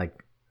times,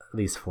 like at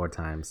least 4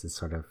 times. It's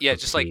sort of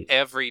just like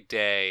every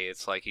day.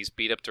 It's like he's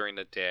beat up during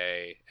the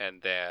day,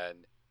 and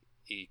then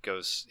he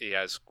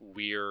has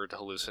weird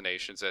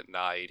hallucinations at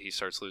night. He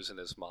starts losing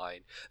his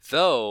mind.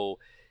 Though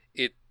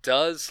it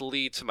does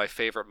lead to my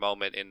favorite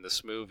moment in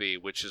this movie,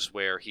 which is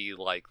where he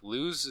like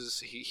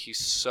loses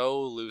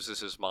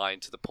his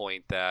mind to the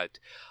point that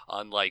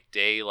on like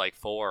day like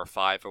 4 or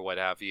 5 or what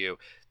have you,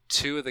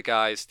 2 of the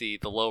guys, the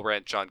low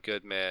rent John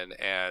Goodman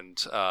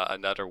and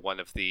another one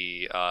of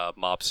the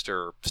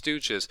mobster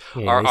stooges,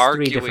 are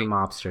arguing. 3 different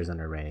mobsters in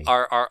a ring.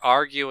 Are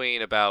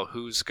arguing about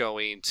who's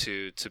going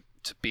to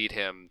to beat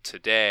him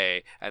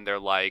today, and they're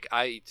like,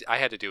 I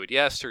had to do it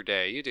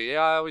yesterday. You do, yeah,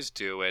 I always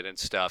do it and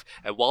stuff.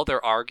 And while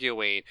they're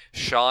arguing,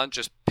 Sean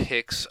just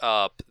picks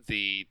up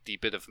the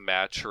bit of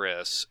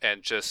mattress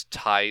and just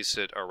ties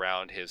it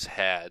around his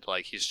head,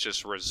 like he's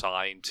just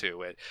resigned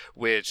to it,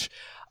 which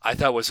I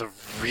thought was a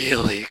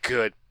really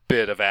good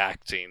bit of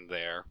acting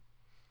there.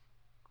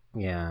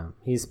 Yeah,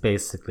 he's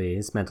basically,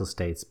 his mental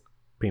state's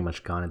pretty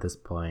much gone at this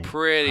point.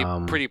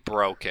 Pretty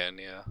broken,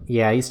 yeah.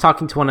 Yeah, he's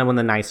talking to one of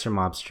the nicer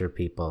mobster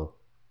people,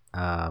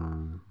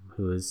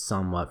 who is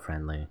somewhat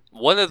friendly.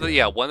 One of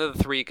the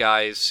three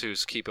guys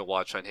who's keeping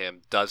watch on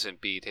him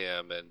doesn't beat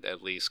him, and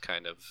at least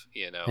kind of,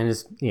 and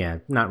is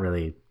not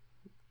really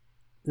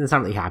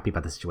happy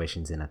about the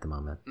situation he's in at the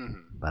moment.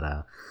 Mm-hmm.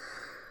 But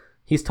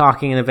he's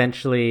talking, and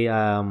eventually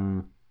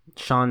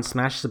Sean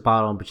smashes a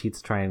bottle, but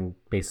Bachi's trying to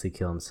basically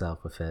kill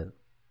himself with it.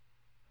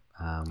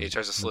 He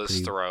tries to slit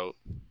his throat.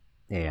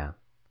 Yeah.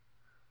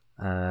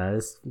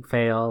 This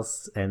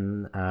fails,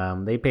 and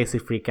they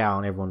basically freak out,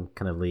 and everyone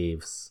kind of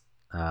leaves,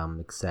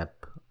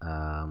 except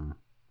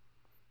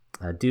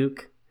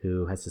Duke,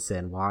 who has to sit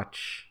and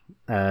watch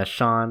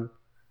Sean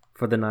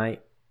for the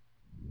night.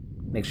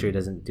 Make sure he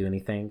doesn't do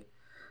anything.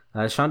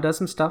 Sean does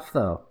some stuff,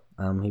 though.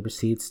 He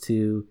proceeds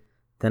to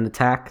then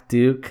attack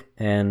Duke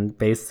and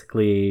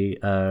basically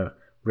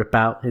rip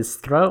out his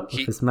throat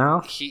with his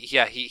mouth.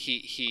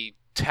 He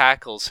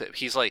tackles him.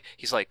 He's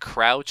like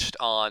crouched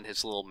on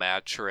his little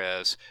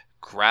mattress,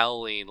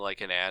 growling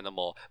like an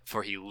animal,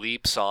 before he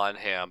leaps on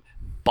him,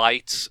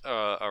 bites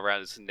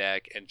around his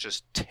neck, and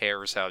just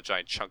tears out a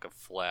giant chunk of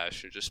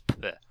flesh. And just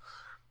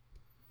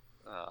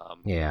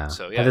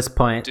So at this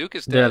point, Duke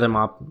is dead.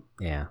 At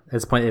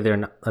this point,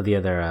 the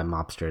other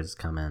mobsters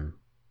come in,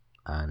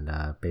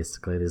 and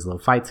basically these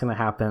little fights gonna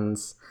happen.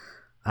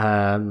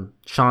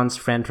 Sean's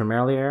friend from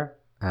earlier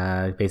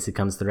basically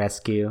comes to the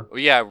rescue.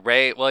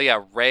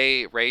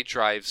 Ray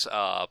drives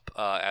up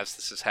as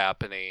this is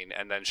happening,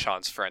 and then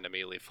Sean's friend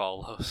immediately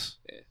follows.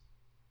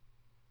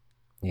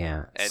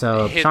 Yeah. And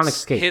so Sean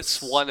escapes.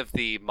 Hits one of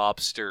the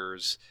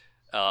mobsters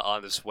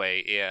on his way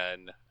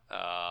in,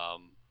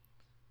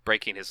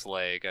 breaking his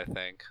leg, I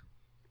think.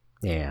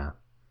 Yeah.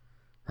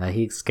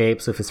 He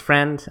escapes with his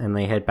friend, and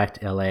they head back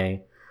to LA.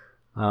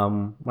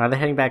 While they're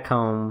heading back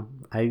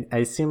home, I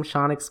assume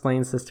Sean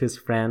explains this to his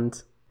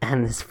friend,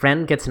 and his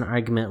friend gets an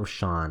argument with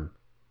Sean,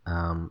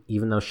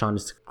 even though Sean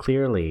is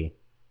clearly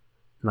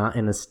not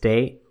in a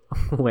state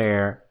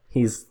where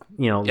he's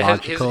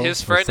logical.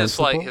 His friend is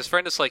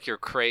like you're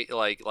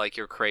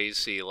you're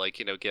crazy,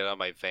 get on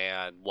my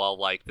van. While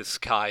like this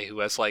guy who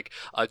has like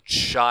a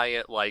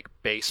giant like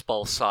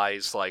baseball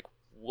size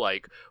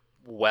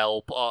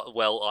well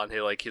on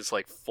his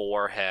like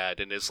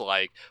forehead, and is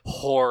like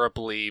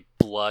horribly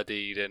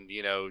bloodied and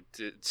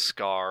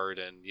scarred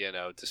and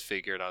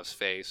disfigured on his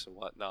face and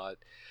whatnot.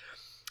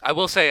 I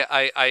will say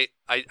I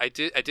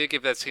did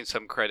give that scene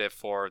some credit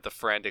for the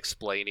friend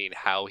explaining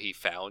how he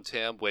found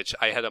him, which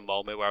I had a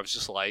moment where I was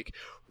just like,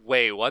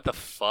 wait, what the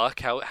fuck?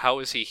 How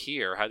is he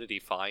here? How did he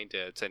find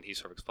it? And he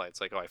sort of explains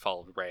like, I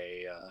followed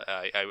Ray.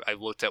 I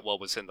looked at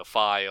what was in the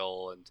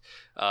file, and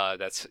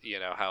that's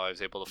how I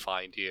was able to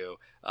find you.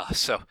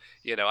 So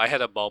I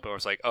had a moment where I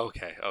was like,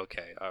 okay,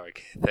 all right.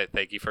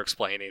 Thank you for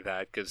explaining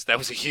that, because that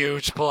was a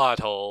huge plot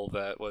hole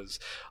that was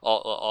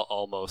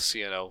almost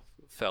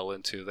fell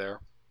into there.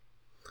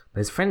 But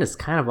his friend is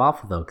kind of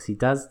awful, though, because he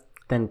does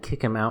then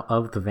kick him out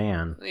of the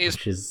van,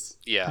 which is,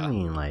 I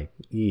mean, like,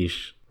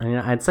 yeesh. I mean,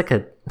 it's like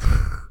a...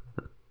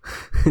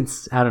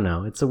 I don't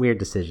know. It's a weird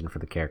decision for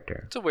the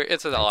character.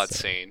 It's an odd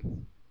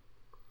scene.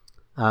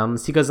 So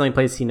he goes to the only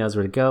place he knows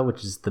where to go,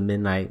 which is the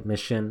Midnight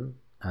Mission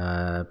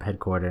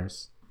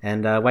headquarters.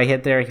 And while he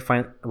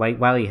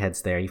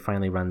heads there, he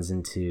finally runs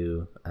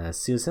into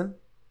Susan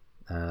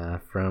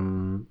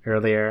from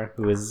earlier,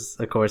 who is,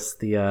 of course,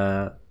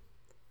 the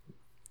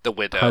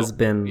widow.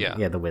 Husband,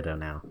 the widow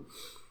now,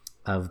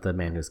 of the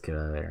man who's killed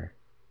earlier,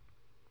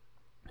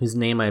 whose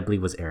name I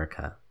believe was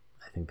Erica.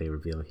 I think they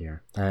reveal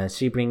here.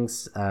 She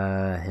brings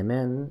him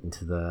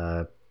into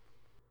the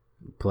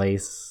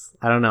place.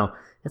 I don't know.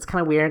 It's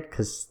kind of weird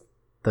because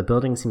the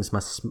building seems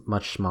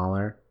much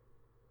smaller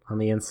on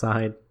the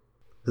inside.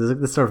 There's like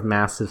this sort of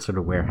massive sort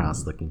of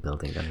warehouse-looking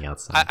building on the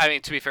outside. I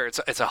mean, to be fair,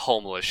 it's a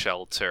homeless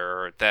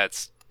shelter.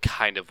 That's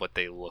kind of what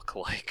they look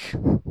like.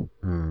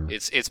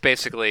 It's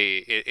basically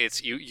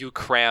it's you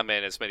cram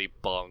in as many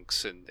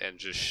bunks and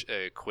just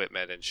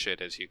equipment and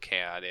shit as you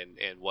can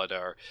in what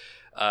are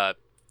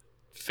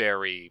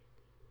very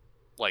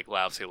like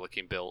lousy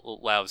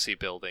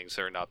buildings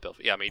that are not built.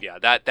 Yeah, I mean,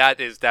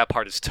 that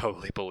part is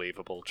totally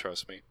believable.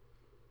 Trust me.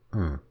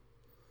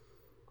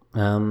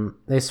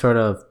 They sort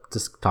of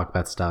just talk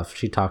about stuff.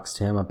 She talks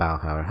to him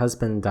about how her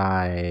husband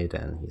died,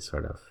 and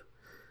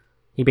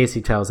he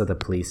basically tells her the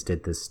police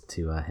did this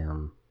to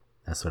him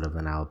as sort of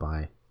an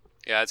alibi.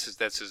 Yeah,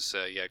 that's his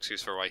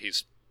excuse for why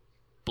he's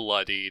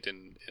bloodied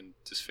and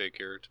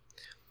disfigured.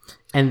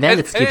 And then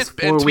it skips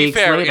 4 weeks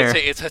later.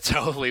 It's a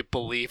totally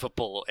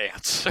believable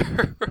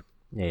answer.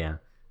 Yeah.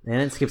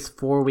 And it skips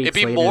 4 weeks later.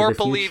 It'd be more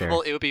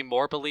believable. It would be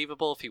more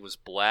believable if he was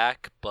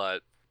black,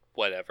 but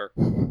whatever.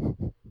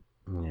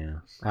 Yeah.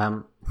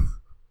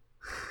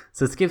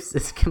 So it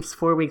skips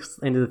 4 weeks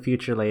into the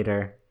future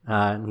later,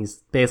 and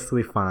he's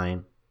basically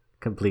fine,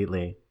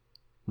 completely,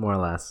 more or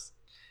less.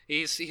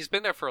 He's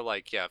been there for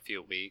like a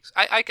few weeks.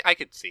 I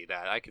could see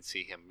that. I could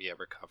see him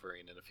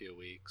recovering in a few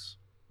weeks.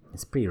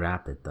 It's pretty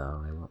rapid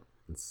though. I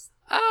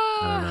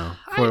don't know,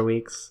 4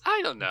 weeks.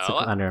 I don't know. It's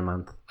like under a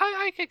month.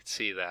 I could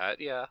see that.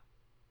 Yeah.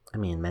 I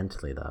mean,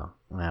 mentally though.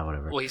 Yeah,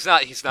 whatever. Well, he's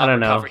not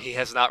recovered. He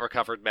has not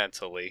recovered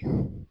mentally.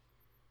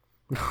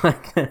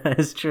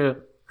 It's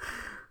true.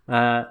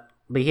 But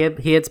he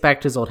heads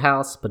back to his old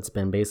house, but it's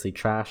been basically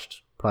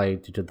trashed, probably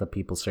due to the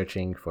people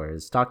searching for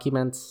his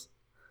documents.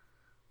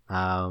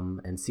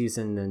 And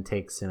Susan then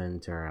takes him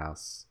into her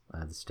house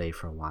to stay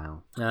for a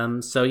while.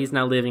 So he's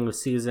now living with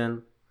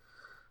Susan,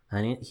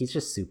 and he's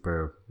just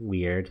super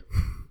weird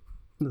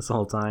this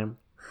whole time,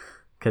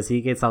 because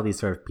he gets all these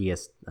sort of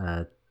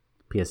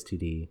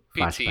PS2D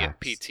flashbacks.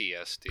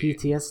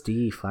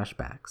 PTSD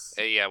flashbacks.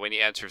 Yeah, when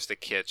he enters the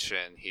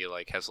kitchen, he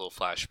like has little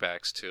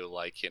flashbacks to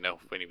like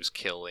when he was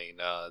killing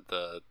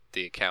the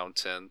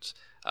accountant,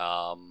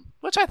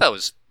 which I thought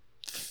was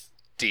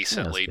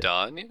decently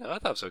done. I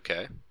thought it was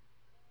okay.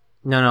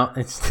 No,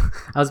 I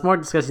was more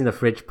discussing the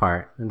fridge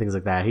part and things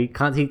like that. He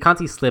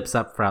constantly slips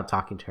up throughout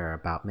talking to her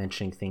about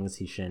mentioning things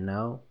he shouldn't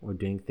know or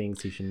doing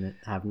things he shouldn't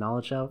have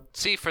knowledge of.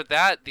 See, for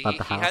that, he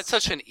had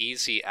such an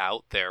easy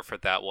out there for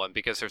that one,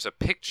 because there's a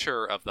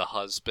picture of the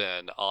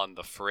husband on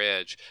the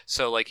fridge.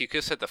 So, like, you could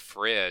have said the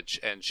fridge,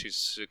 and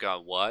she's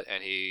gone, what?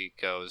 And he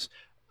goes,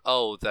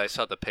 oh, I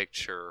saw the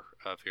picture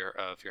of your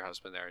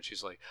husband there. And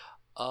she's like,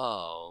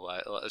 oh,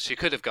 she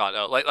could have gone.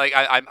 Oh,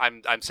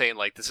 I'm saying,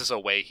 like, this is a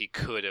way he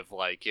could have,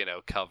 like,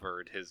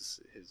 covered his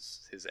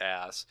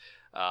ass,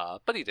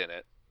 but he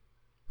didn't.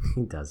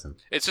 He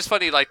doesn't. It's just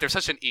funny, like, there's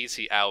such an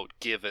easy out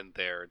given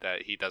there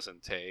that he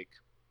doesn't take.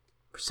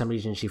 For some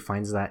reason, she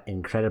finds that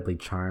incredibly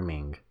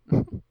charming.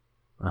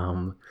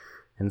 And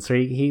so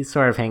he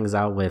sort of hangs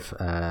out with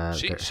her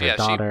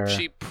daughter.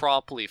 She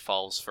promptly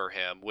falls for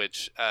him,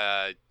 which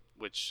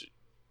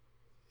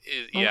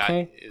is, yeah,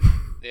 okay.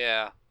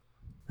 Yeah.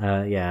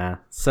 Yeah.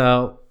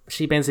 So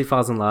she basically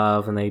falls in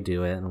love, and they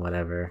do it, and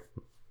whatever.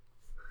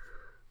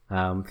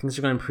 Things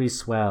are going pretty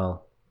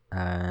swell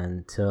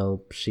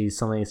until she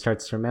suddenly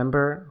starts to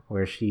remember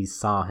where she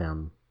saw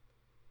him,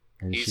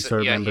 and she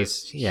sort of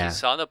remembers.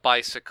 He's on a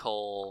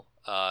bicycle.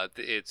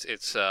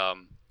 It's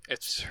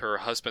her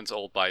husband's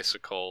old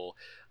bicycle.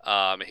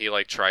 He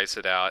like tries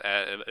it out,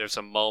 and there's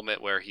a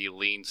moment where he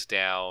leans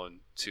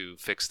down to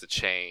fix the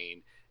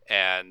chain.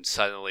 And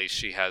suddenly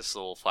she has a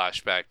little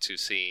flashback to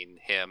seeing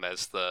him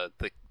as the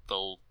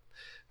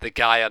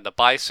guy on the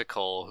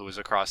bicycle who was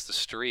across the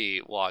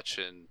street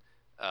watching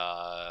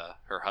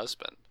her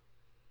husband.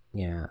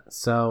 Yeah.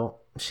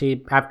 So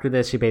after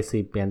this, she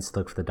basically begins to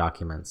look for the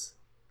documents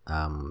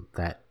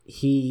that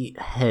he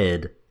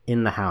hid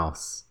in the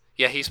house.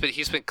 Yeah, he's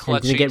been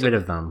clutching to get rid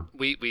of them.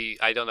 We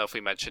I don't know if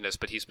we mentioned this,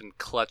 but he's been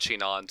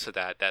clutching on to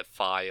that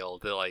file,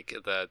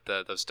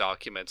 those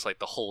documents, like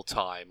the whole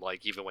time,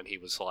 like even when he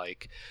was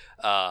like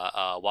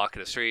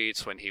walking the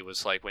streets, when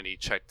he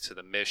checked to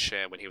the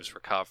mission, when he was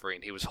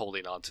recovering, he was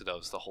holding on to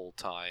those the whole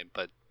time,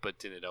 but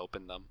didn't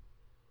open them.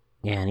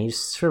 Yeah, and he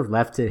just sort of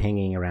left it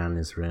hanging around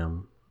his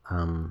room.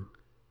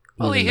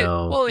 He hid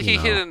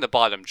it in the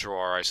bottom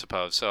drawer, I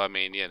suppose. So I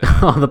mean,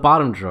 Oh, the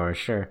bottom drawer,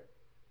 sure.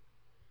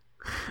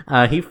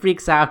 He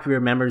freaks out after he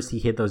remembers he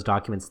hid those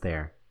documents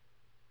there,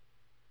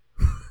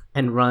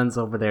 and runs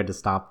over there to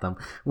stop them.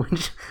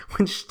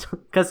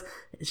 Because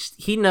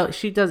he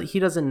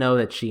doesn't know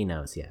that she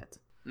knows yet.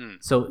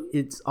 So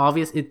it's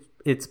obvious.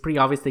 It's pretty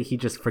obvious that he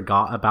just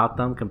forgot about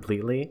them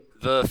completely.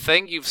 The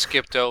thing you've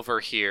skipped over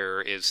here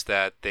is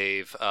that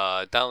they've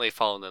not only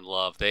fallen in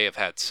love, they have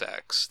had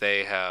sex.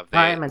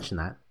 I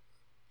mentioned that.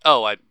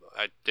 Oh, I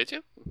did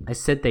you? I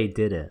said they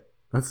did it.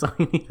 That's all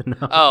you need to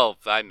know. Oh,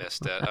 I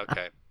missed it.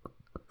 Okay.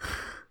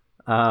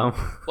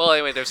 Well,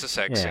 anyway, there's a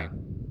sex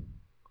scene.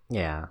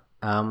 Yeah.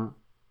 I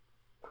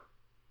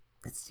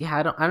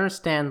don't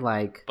understand,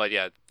 like. But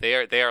yeah, they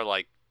are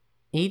like.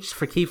 He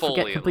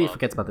completely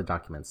forgets about the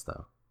documents,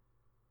 though.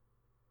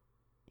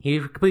 He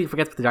completely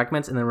forgets about the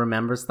documents and then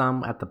remembers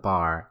them at the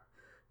bar.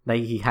 That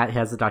he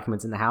has the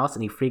documents in the house,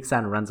 and he freaks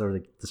out and runs over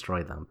to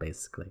destroy them,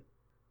 basically.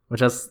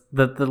 Which is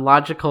the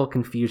logical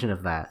confusion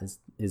of that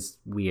is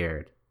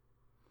weird,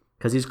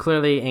 because he's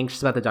clearly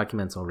anxious about the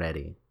documents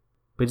already.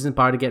 But he doesn't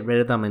bother to get rid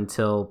of them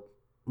until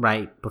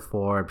right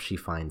before she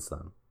finds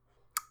them.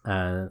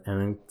 And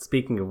then,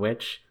 speaking of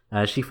which,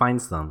 she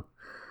finds them.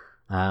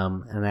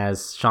 And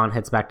as Sean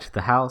heads back to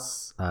the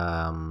house,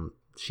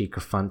 she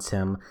confronts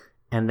him.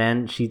 And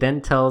then she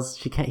tells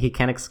he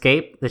can't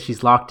escape, that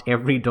she's locked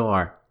every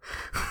door.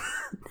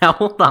 Now,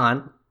 hold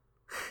on.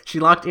 She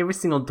locked every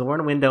single door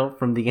and window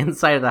from the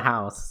inside of the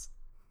house.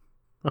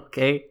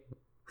 Okay?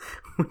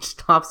 Which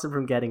stops her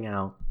from getting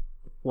out.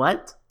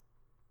 What?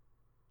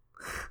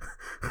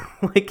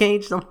 Why can't you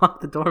just unlock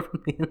the door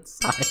from the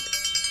inside?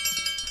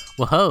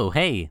 Whoa,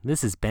 hey,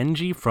 this is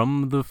Benji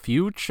from the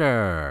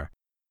future.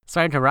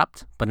 Sorry to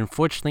interrupt, but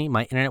unfortunately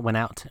my internet went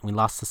out and we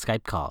lost the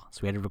Skype call, so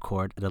we had to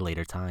record at a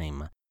later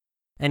time.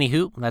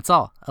 Anywho, that's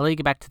all. I'll let you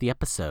get back to the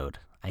episode.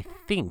 I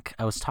think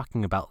I was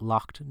talking about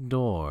locked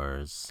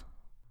doors.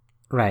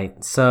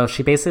 Right, so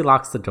she basically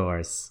locks the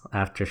doors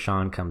after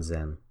Sean comes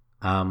in.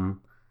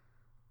 And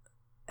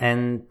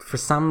for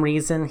some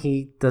reason,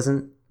 he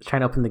doesn't try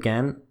to open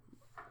again.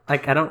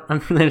 Like, I don't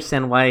really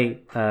understand why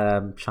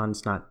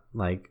Sean's not,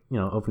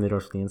 open the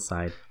doors from the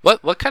inside.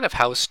 What kind of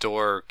house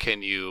door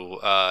can you,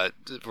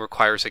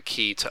 requires a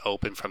key to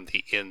open from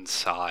the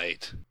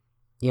inside?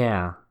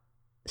 Yeah.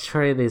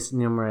 Surely there's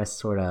numerous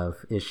sort of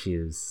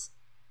issues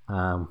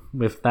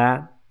with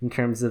that. In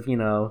terms of,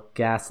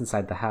 gas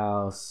inside the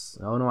house.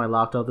 Oh no, I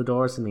locked all the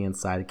doors from the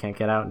inside. I can't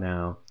get out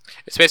now.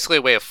 It's basically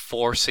a way of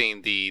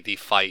forcing the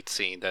fight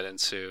scene that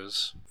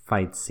ensues.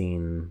 Fight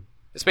scene.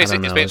 It's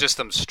basically just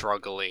them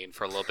struggling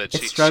for a little bit.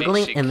 It's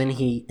struggling, and then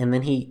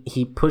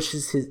he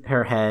pushes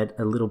her head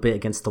a little bit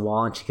against the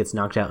wall, and she gets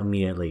knocked out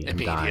immediately.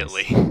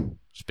 Immediately.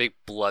 Just big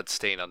blood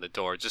stain on the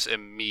door. Just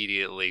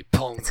immediately.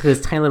 Boom. It's this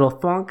tiny little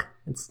thunk.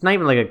 It's not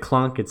even like a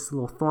clunk. It's a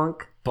little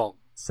thunk. Boom.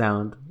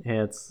 Sound.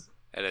 Yeah, it's...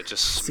 And it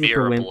just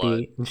smear of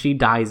blood. And she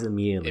dies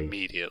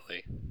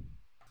immediately.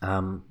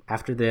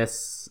 After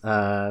this,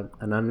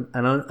 an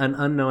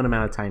unknown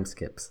amount of time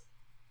skips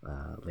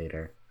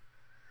later.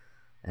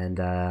 And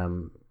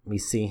we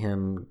see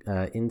him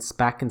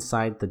back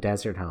inside the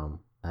desert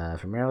home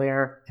from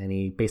earlier, and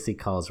he basically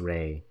calls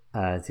Ray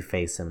to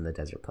face him in the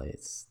desert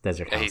house.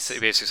 He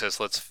basically says,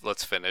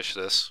 let's finish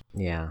this.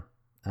 Yeah.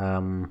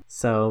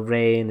 So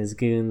Ray and his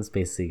goons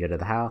basically go to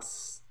the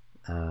house.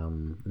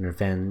 In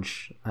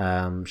revenge,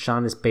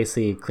 Sean is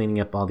basically cleaning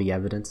up all the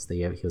evidence that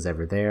he was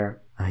ever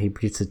there. He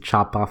proceeds to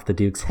chop off the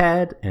Duke's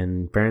head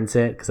and burns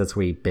it because that's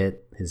where he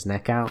bit his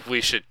neck out.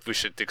 We should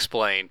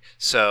explain.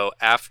 So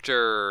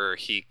after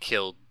he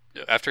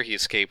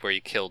escaped where he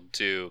killed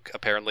Duke,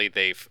 apparently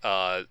they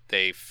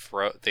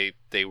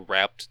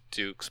wrapped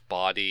Duke's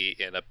body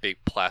in a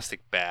big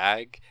plastic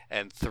bag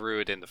and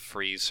threw it in the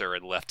freezer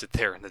and left it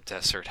there in the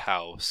desert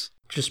house.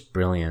 Just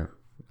brilliant.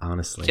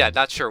 Honestly, yeah,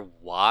 not sure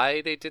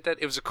why they did that.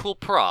 It was a cool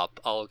prop.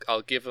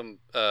 I'll give them.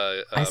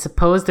 I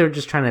suppose they were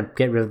just trying to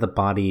get rid of the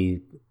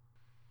body.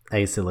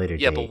 I guess a later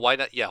date. Yeah, but why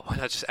not? Yeah, why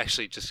not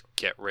just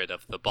get rid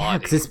of the body? Yeah,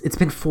 because it's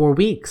been 4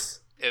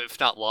 weeks, if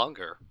not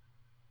longer.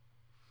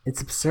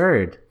 It's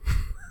absurd.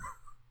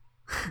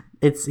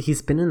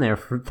 He's been in there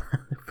for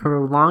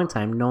a long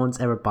time. No one's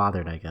ever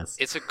bothered, I guess.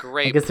 It's a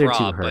great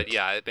prop, but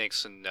yeah, it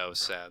makes no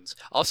sense.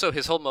 Also,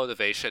 his whole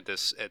motivation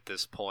at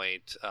this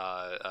point,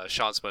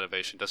 Sean's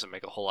motivation doesn't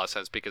make a whole lot of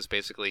sense because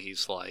basically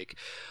he's like,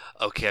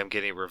 okay, I'm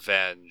getting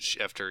revenge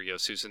after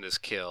Susan is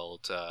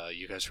killed.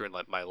 You guys ruined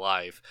my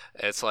life.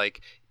 And it's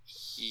like,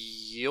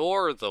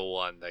 you're the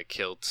one that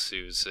killed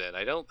Susan.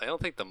 I don't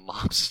think the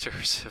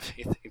mobsters have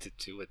anything to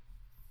do with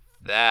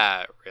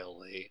that,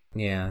 really.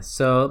 Yeah,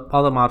 so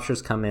all the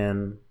mobsters come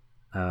in,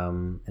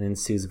 and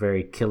ensues a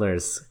very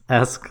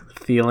Killers-esque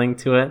feeling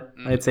to it,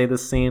 I'd say,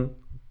 this scene.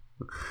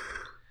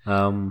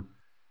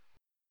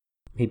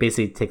 He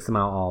basically takes them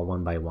out all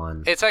one by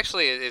one. It's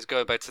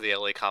going back to the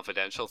LA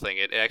Confidential thing.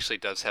 It actually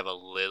does have a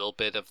little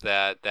bit of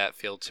that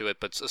feel to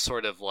it, but it's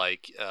sort of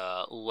like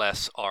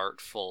less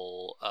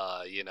artful,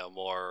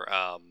 more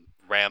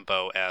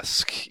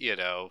Rambo-esque,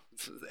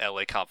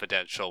 LA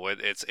Confidential, where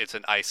it's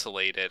an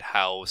isolated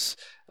house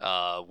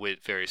with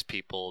various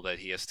people that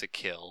he has to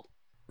kill.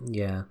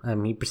 Yeah,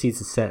 he proceeds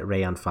to set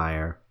Ray on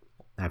fire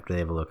after they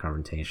have a little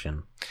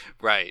confrontation.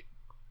 Right,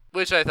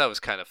 which I thought was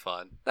kind of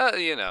fun.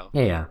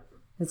 Yeah,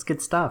 it's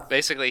good stuff.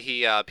 Basically,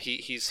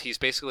 he's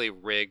basically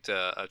rigged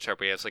a truck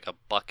where he has like a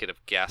bucket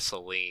of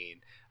gasoline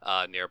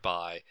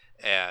nearby,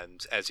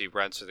 and as he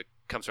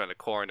comes around the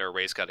corner,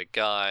 Ray's got a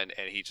gun,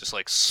 and he just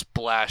like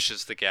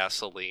splashes the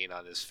gasoline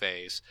on his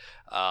face.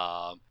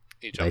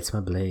 He lights my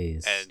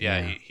blaze, and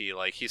he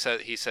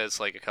says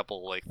like a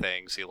couple like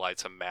things. He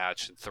lights a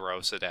match and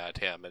throws it at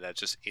him, and that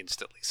just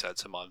instantly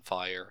sets him on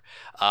fire.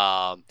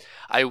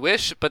 I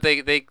wish, but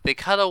they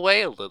cut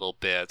away a little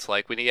bit.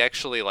 Like when he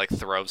actually like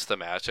throws the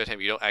match at him,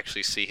 you don't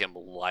actually see him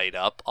light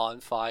up on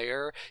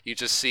fire. You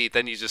just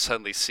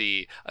suddenly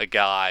see a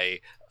guy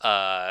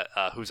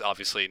who's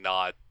obviously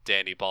not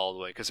Danny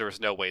Baldwin, because there was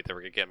no way they were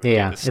gonna get him.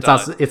 Yeah,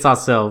 it's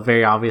also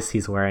very obvious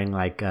he's wearing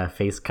like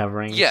face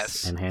coverings.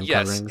 And hand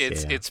coverings.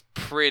 It's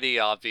pretty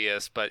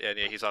obvious, but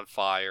he's on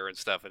fire and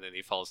stuff, and then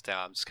he falls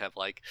down. I'm just kind of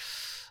like,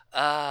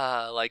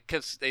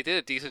 because they did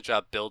a decent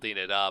job building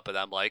it up, and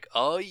I'm like,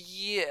 oh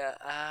yeah,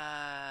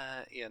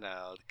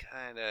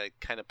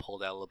 kind of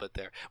pulled out a little bit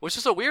there, which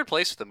is a weird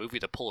place for the movie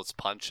to pull its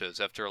punches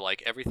after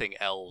like everything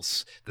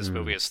else this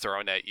movie has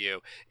thrown at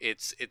you.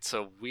 It's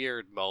a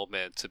weird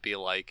moment to be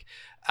like,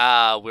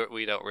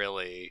 we don't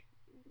really,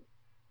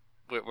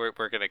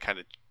 we're gonna kind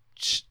of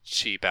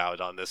cheap out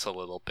on this a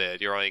little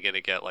bit. You're only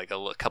gonna get like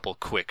a couple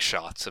quick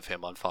shots of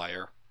him on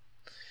fire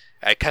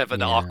at kind of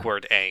an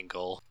awkward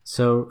angle.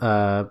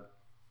 So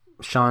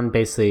Sean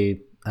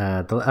basically,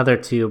 the other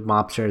two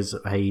mobsters,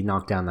 he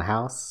knocked down the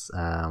house.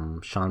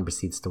 Sean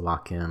proceeds to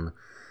walk in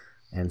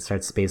and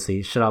starts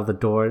basically shut off the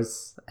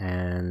doors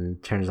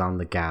and turns on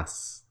the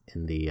gas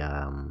in the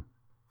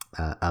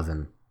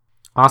oven.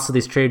 Also,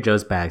 these Trader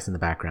Joe's bags in the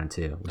background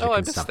too, which I I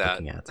couldn't missed stop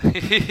that. looking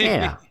at.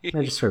 Yeah,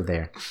 they're just sort of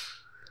there.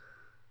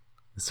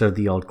 Sort of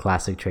the old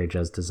classic Trader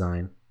Joe's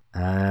design.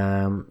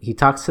 He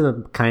talks to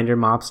the kinder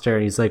mobster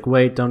and he's like,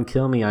 wait, don't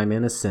kill me, I'm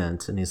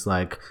innocent. And he's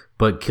like,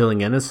 but killing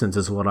innocents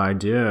is what I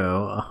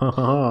do.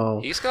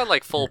 He's got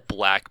like full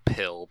black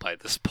pill by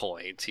this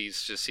point.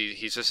 He's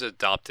just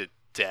adopted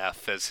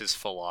death as his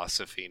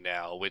philosophy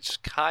now,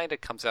 which kind of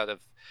comes out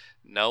of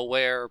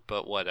nowhere,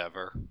 but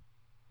whatever.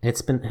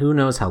 It's been, who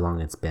knows how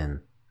long it's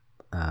been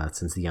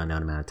since the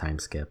unknown amount of time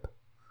skip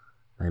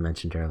I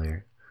mentioned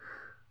earlier.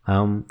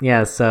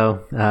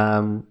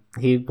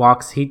 He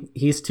walks,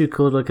 he's too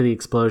cool to look at the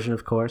explosion,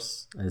 of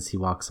course, as he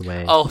walks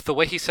away. Oh, the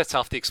way he sets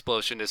off the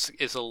explosion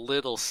is a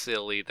little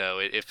silly, though.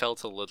 It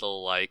felt a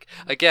little like,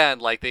 again,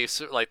 like they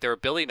were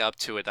building up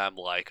to it. I'm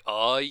like,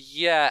 oh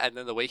yeah, and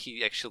then the way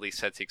he actually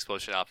sets the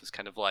explosion off is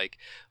kind of like,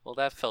 well,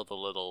 that felt a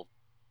little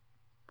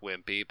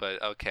wimpy,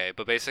 but okay.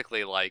 But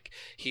basically, like,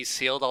 he's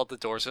sealed all the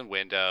doors and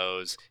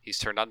windows, he's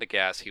turned on the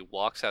gas, he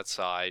walks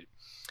outside,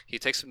 he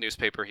takes some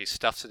newspaper, he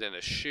stuffs it in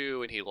a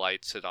shoe, and he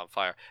lights it on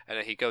fire. And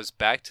then he goes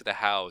back to the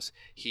house,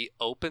 he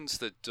opens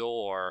the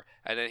door,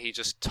 and then he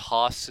just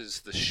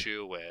tosses the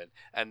shoe in,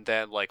 and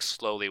then, like,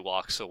 slowly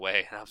walks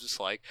away. And I was just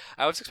like,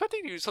 I was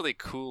expecting to do something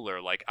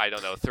cooler, like, I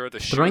don't know, throw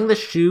the shoe. Throwing the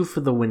shoe for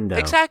the window.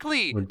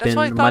 Exactly! That's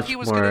what I thought he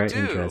was going to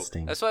do.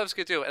 That's what I was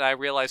going to do. And I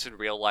realized in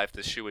real life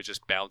the shoe would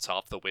just bounce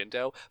off the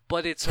window.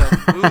 But it's a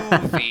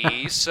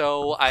movie,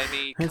 so, I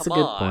mean, That's come a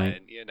good on.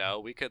 point. You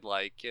know, we could,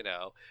 like, you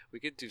know, we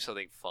could do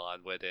something fun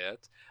with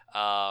it.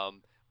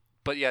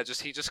 But yeah,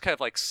 he just kind of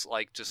like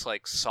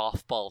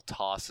softball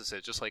tosses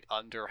it, just like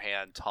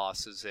underhand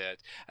tosses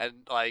it, and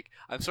like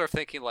I'm sort of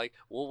thinking like,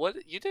 well, what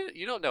you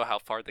don't know how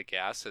far the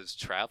gas has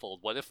traveled.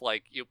 What if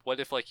you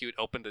had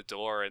opened the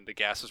door and the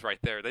gas was right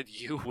there, then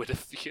you would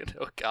have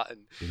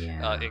gotten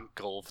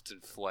engulfed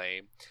in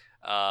flame.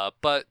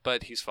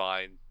 But he's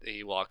fine.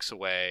 He walks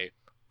away.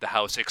 The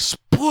house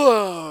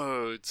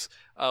explodes,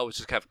 which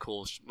is kind of a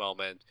cool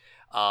moment.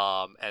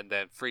 And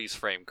then freeze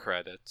frame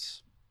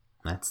credits.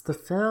 That's the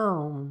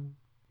film.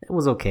 It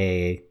was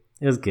okay.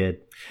 It was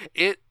good.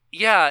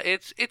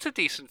 It's a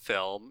decent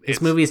film.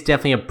 This movie is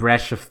definitely a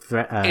breath of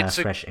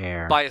fresh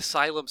air. By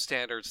Asylum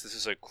standards, this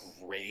is a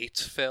great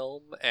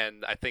film,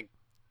 and I think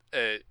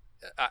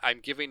I'm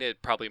giving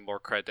it probably more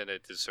credit than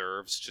it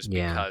deserves, just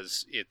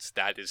because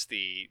that is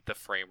the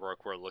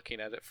framework we're looking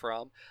at it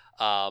from.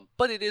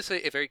 But it is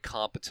a very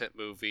competent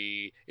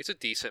movie. It's a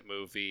decent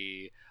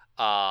movie.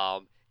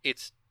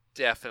 It's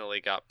definitely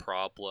got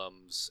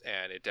problems,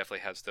 and it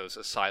definitely has those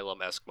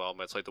Asylum-esque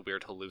moments, like the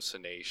weird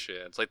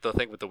hallucinations, like the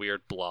thing with the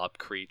weird blob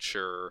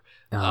creature.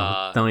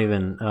 Don't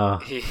even.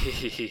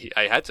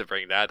 I had to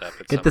bring that up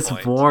at some point. Get this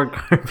war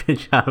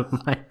garbage out of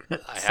my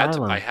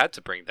asylum. I had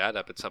to bring that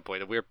up at some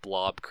point. A weird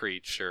blob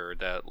creature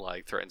that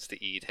like threatens to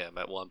eat him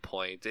at one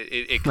point.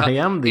 I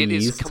am the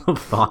yeast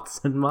of thoughts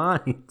and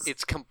minds.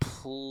 It's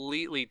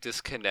completely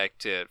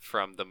disconnected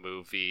from the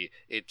movie.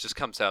 It just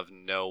comes out of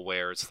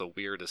nowhere. It's the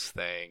weirdest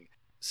thing.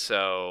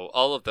 So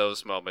all of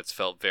those moments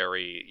felt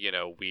very,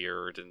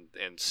 weird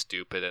and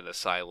stupid and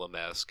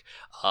Asylum-esque.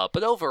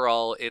 But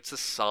overall, it's a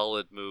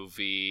solid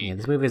movie. Yeah,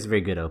 this movie has a very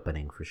good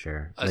opening for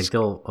sure. Like the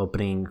whole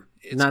opening,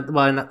 not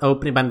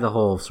opening, but the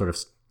whole sort of,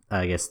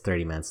 I guess,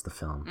 30 minutes of the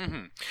film.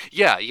 Mm-hmm.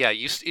 Yeah.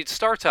 It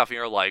starts off and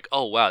you're like,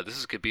 oh wow,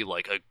 this could be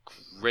like a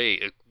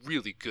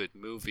really good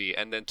movie,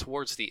 and then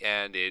towards the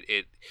end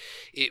it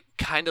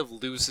kind of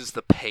loses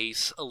the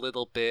pace a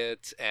little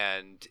bit,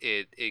 and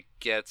it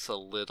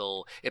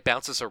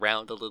bounces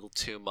around a little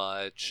too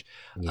much.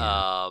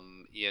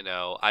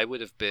 I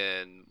would have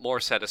been more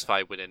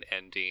satisfied with an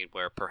ending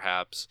where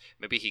perhaps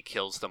maybe he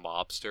kills the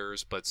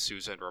mobsters but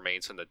Susan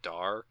remains in the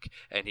dark,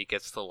 and he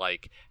gets to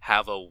like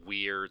have a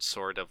weird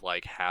sort of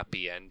like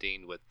happy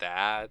ending with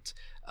that.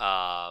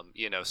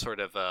 Sort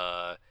of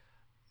a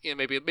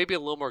maybe a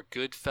little more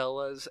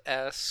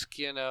Goodfellas-esque,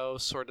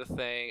 sort of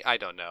thing. I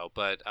don't know,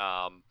 but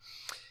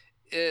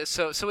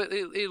so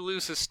it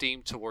loses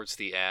steam towards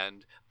the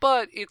end,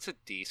 but it's a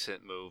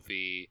decent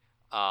movie.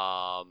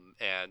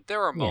 And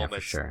there are moments.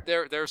 For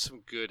sure. There's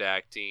some good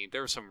acting.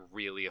 There are some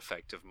really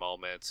effective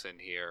moments in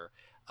here.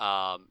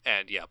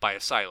 And yeah, by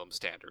Asylum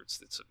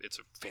standards, it's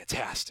a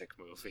fantastic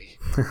movie.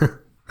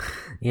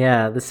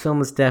 Yeah, this film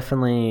was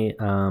definitely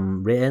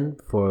written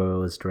before it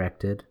was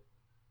directed.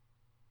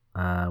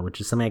 Which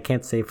is something I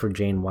can't say for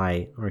Jane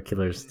White or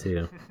Killers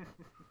 2.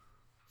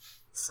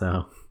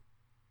 So,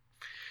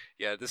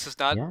 this is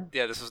not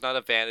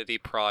a vanity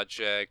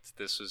project.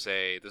 This was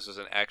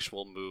an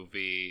actual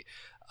movie.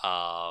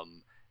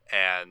 And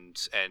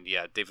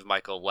David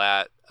Michael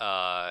Latt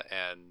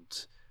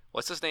and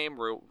what's his name,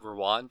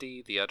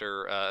 Rwandi, the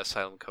other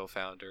Asylum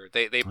co-founder.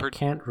 I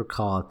can't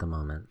recall at the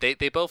moment.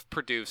 They both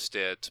produced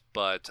it,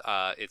 but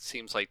it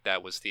seems like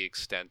that was the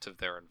extent of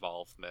their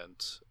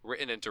involvement.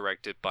 Written and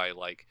directed by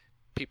like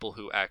people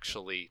who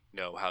actually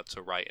know how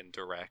to write and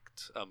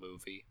direct a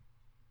movie.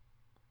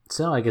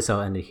 So I guess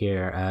I'll end it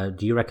here.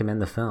 Do you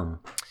recommend the film?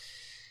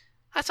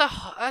 That's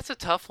a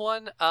tough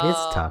one.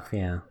 It's tough,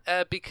 yeah.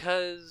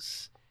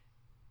 Because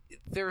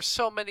there's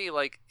so many,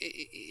 like,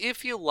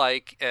 if you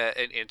like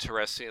an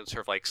interesting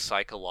sort of like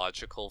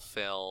psychological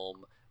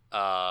film,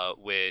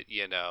 with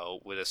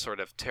with a sort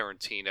of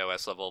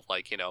Tarantino-esque level of,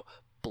 like,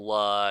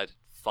 blood,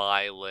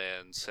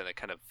 violence, and a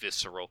kind of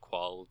visceral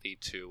quality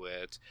to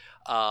it,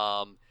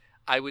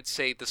 I would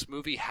say this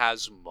movie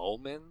has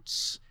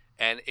moments,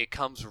 and it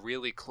comes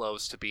really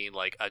close to being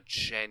like a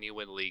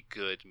genuinely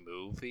good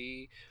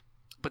movie,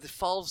 but it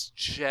falls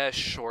just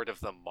short of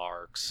the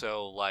mark.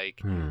 So,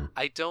 like,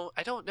 I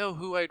don't know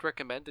who I'd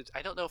recommend it.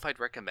 I don't know if I'd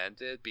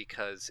recommend it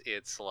because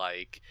it's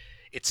like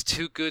it's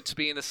too good to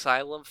be an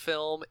Asylum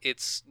film.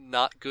 It's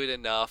not good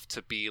enough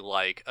to be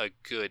like a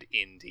good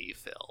indie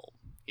film,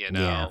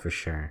 Yeah, for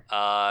sure.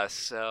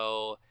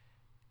 So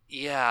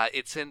yeah,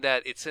 it's in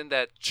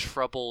that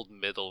troubled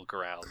middle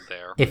ground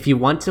there. If you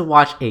want to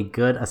watch a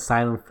good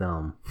Asylum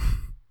film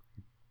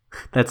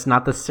that's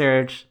not The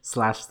Surge /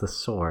 The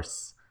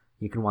Source,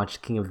 you can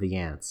watch King of the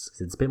Ants.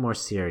 It's a bit more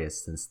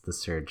serious than The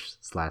Surge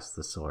 /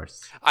 The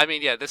Source. I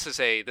mean, yeah, this is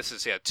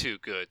too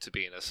good to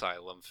be an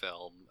Asylum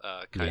film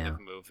kind of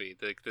movie.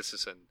 This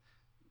is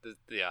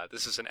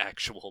an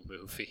actual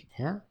movie.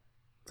 Yeah,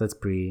 that's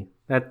pretty.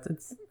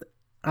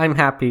 I'm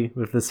happy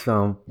with this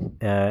film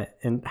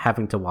and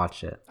having to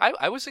watch it.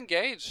 I was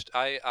engaged.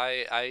 I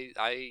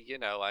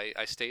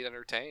stayed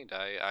entertained.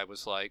 I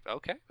was like,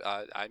 okay,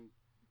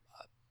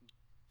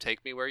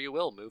 take me where you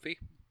will, movie.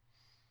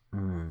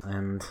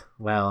 And,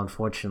 well,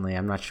 unfortunately,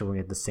 I'm not sure we'll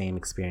get the same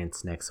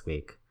experience next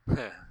week.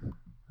 We're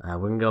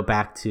going to go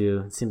back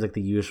to, it seems like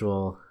the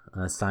usual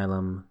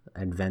Asylum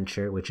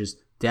adventure, which is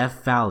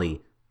Death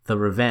Valley, The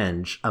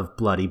Revenge of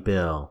Bloody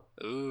Bill.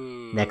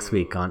 Ooh. Next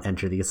week on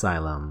Enter the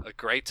Asylum. A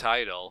great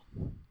title.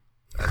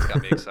 That's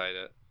got me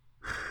excited.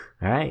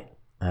 All right.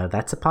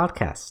 That's a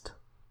podcast.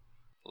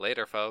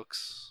 Later,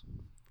 folks.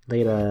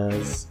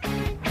 Laters.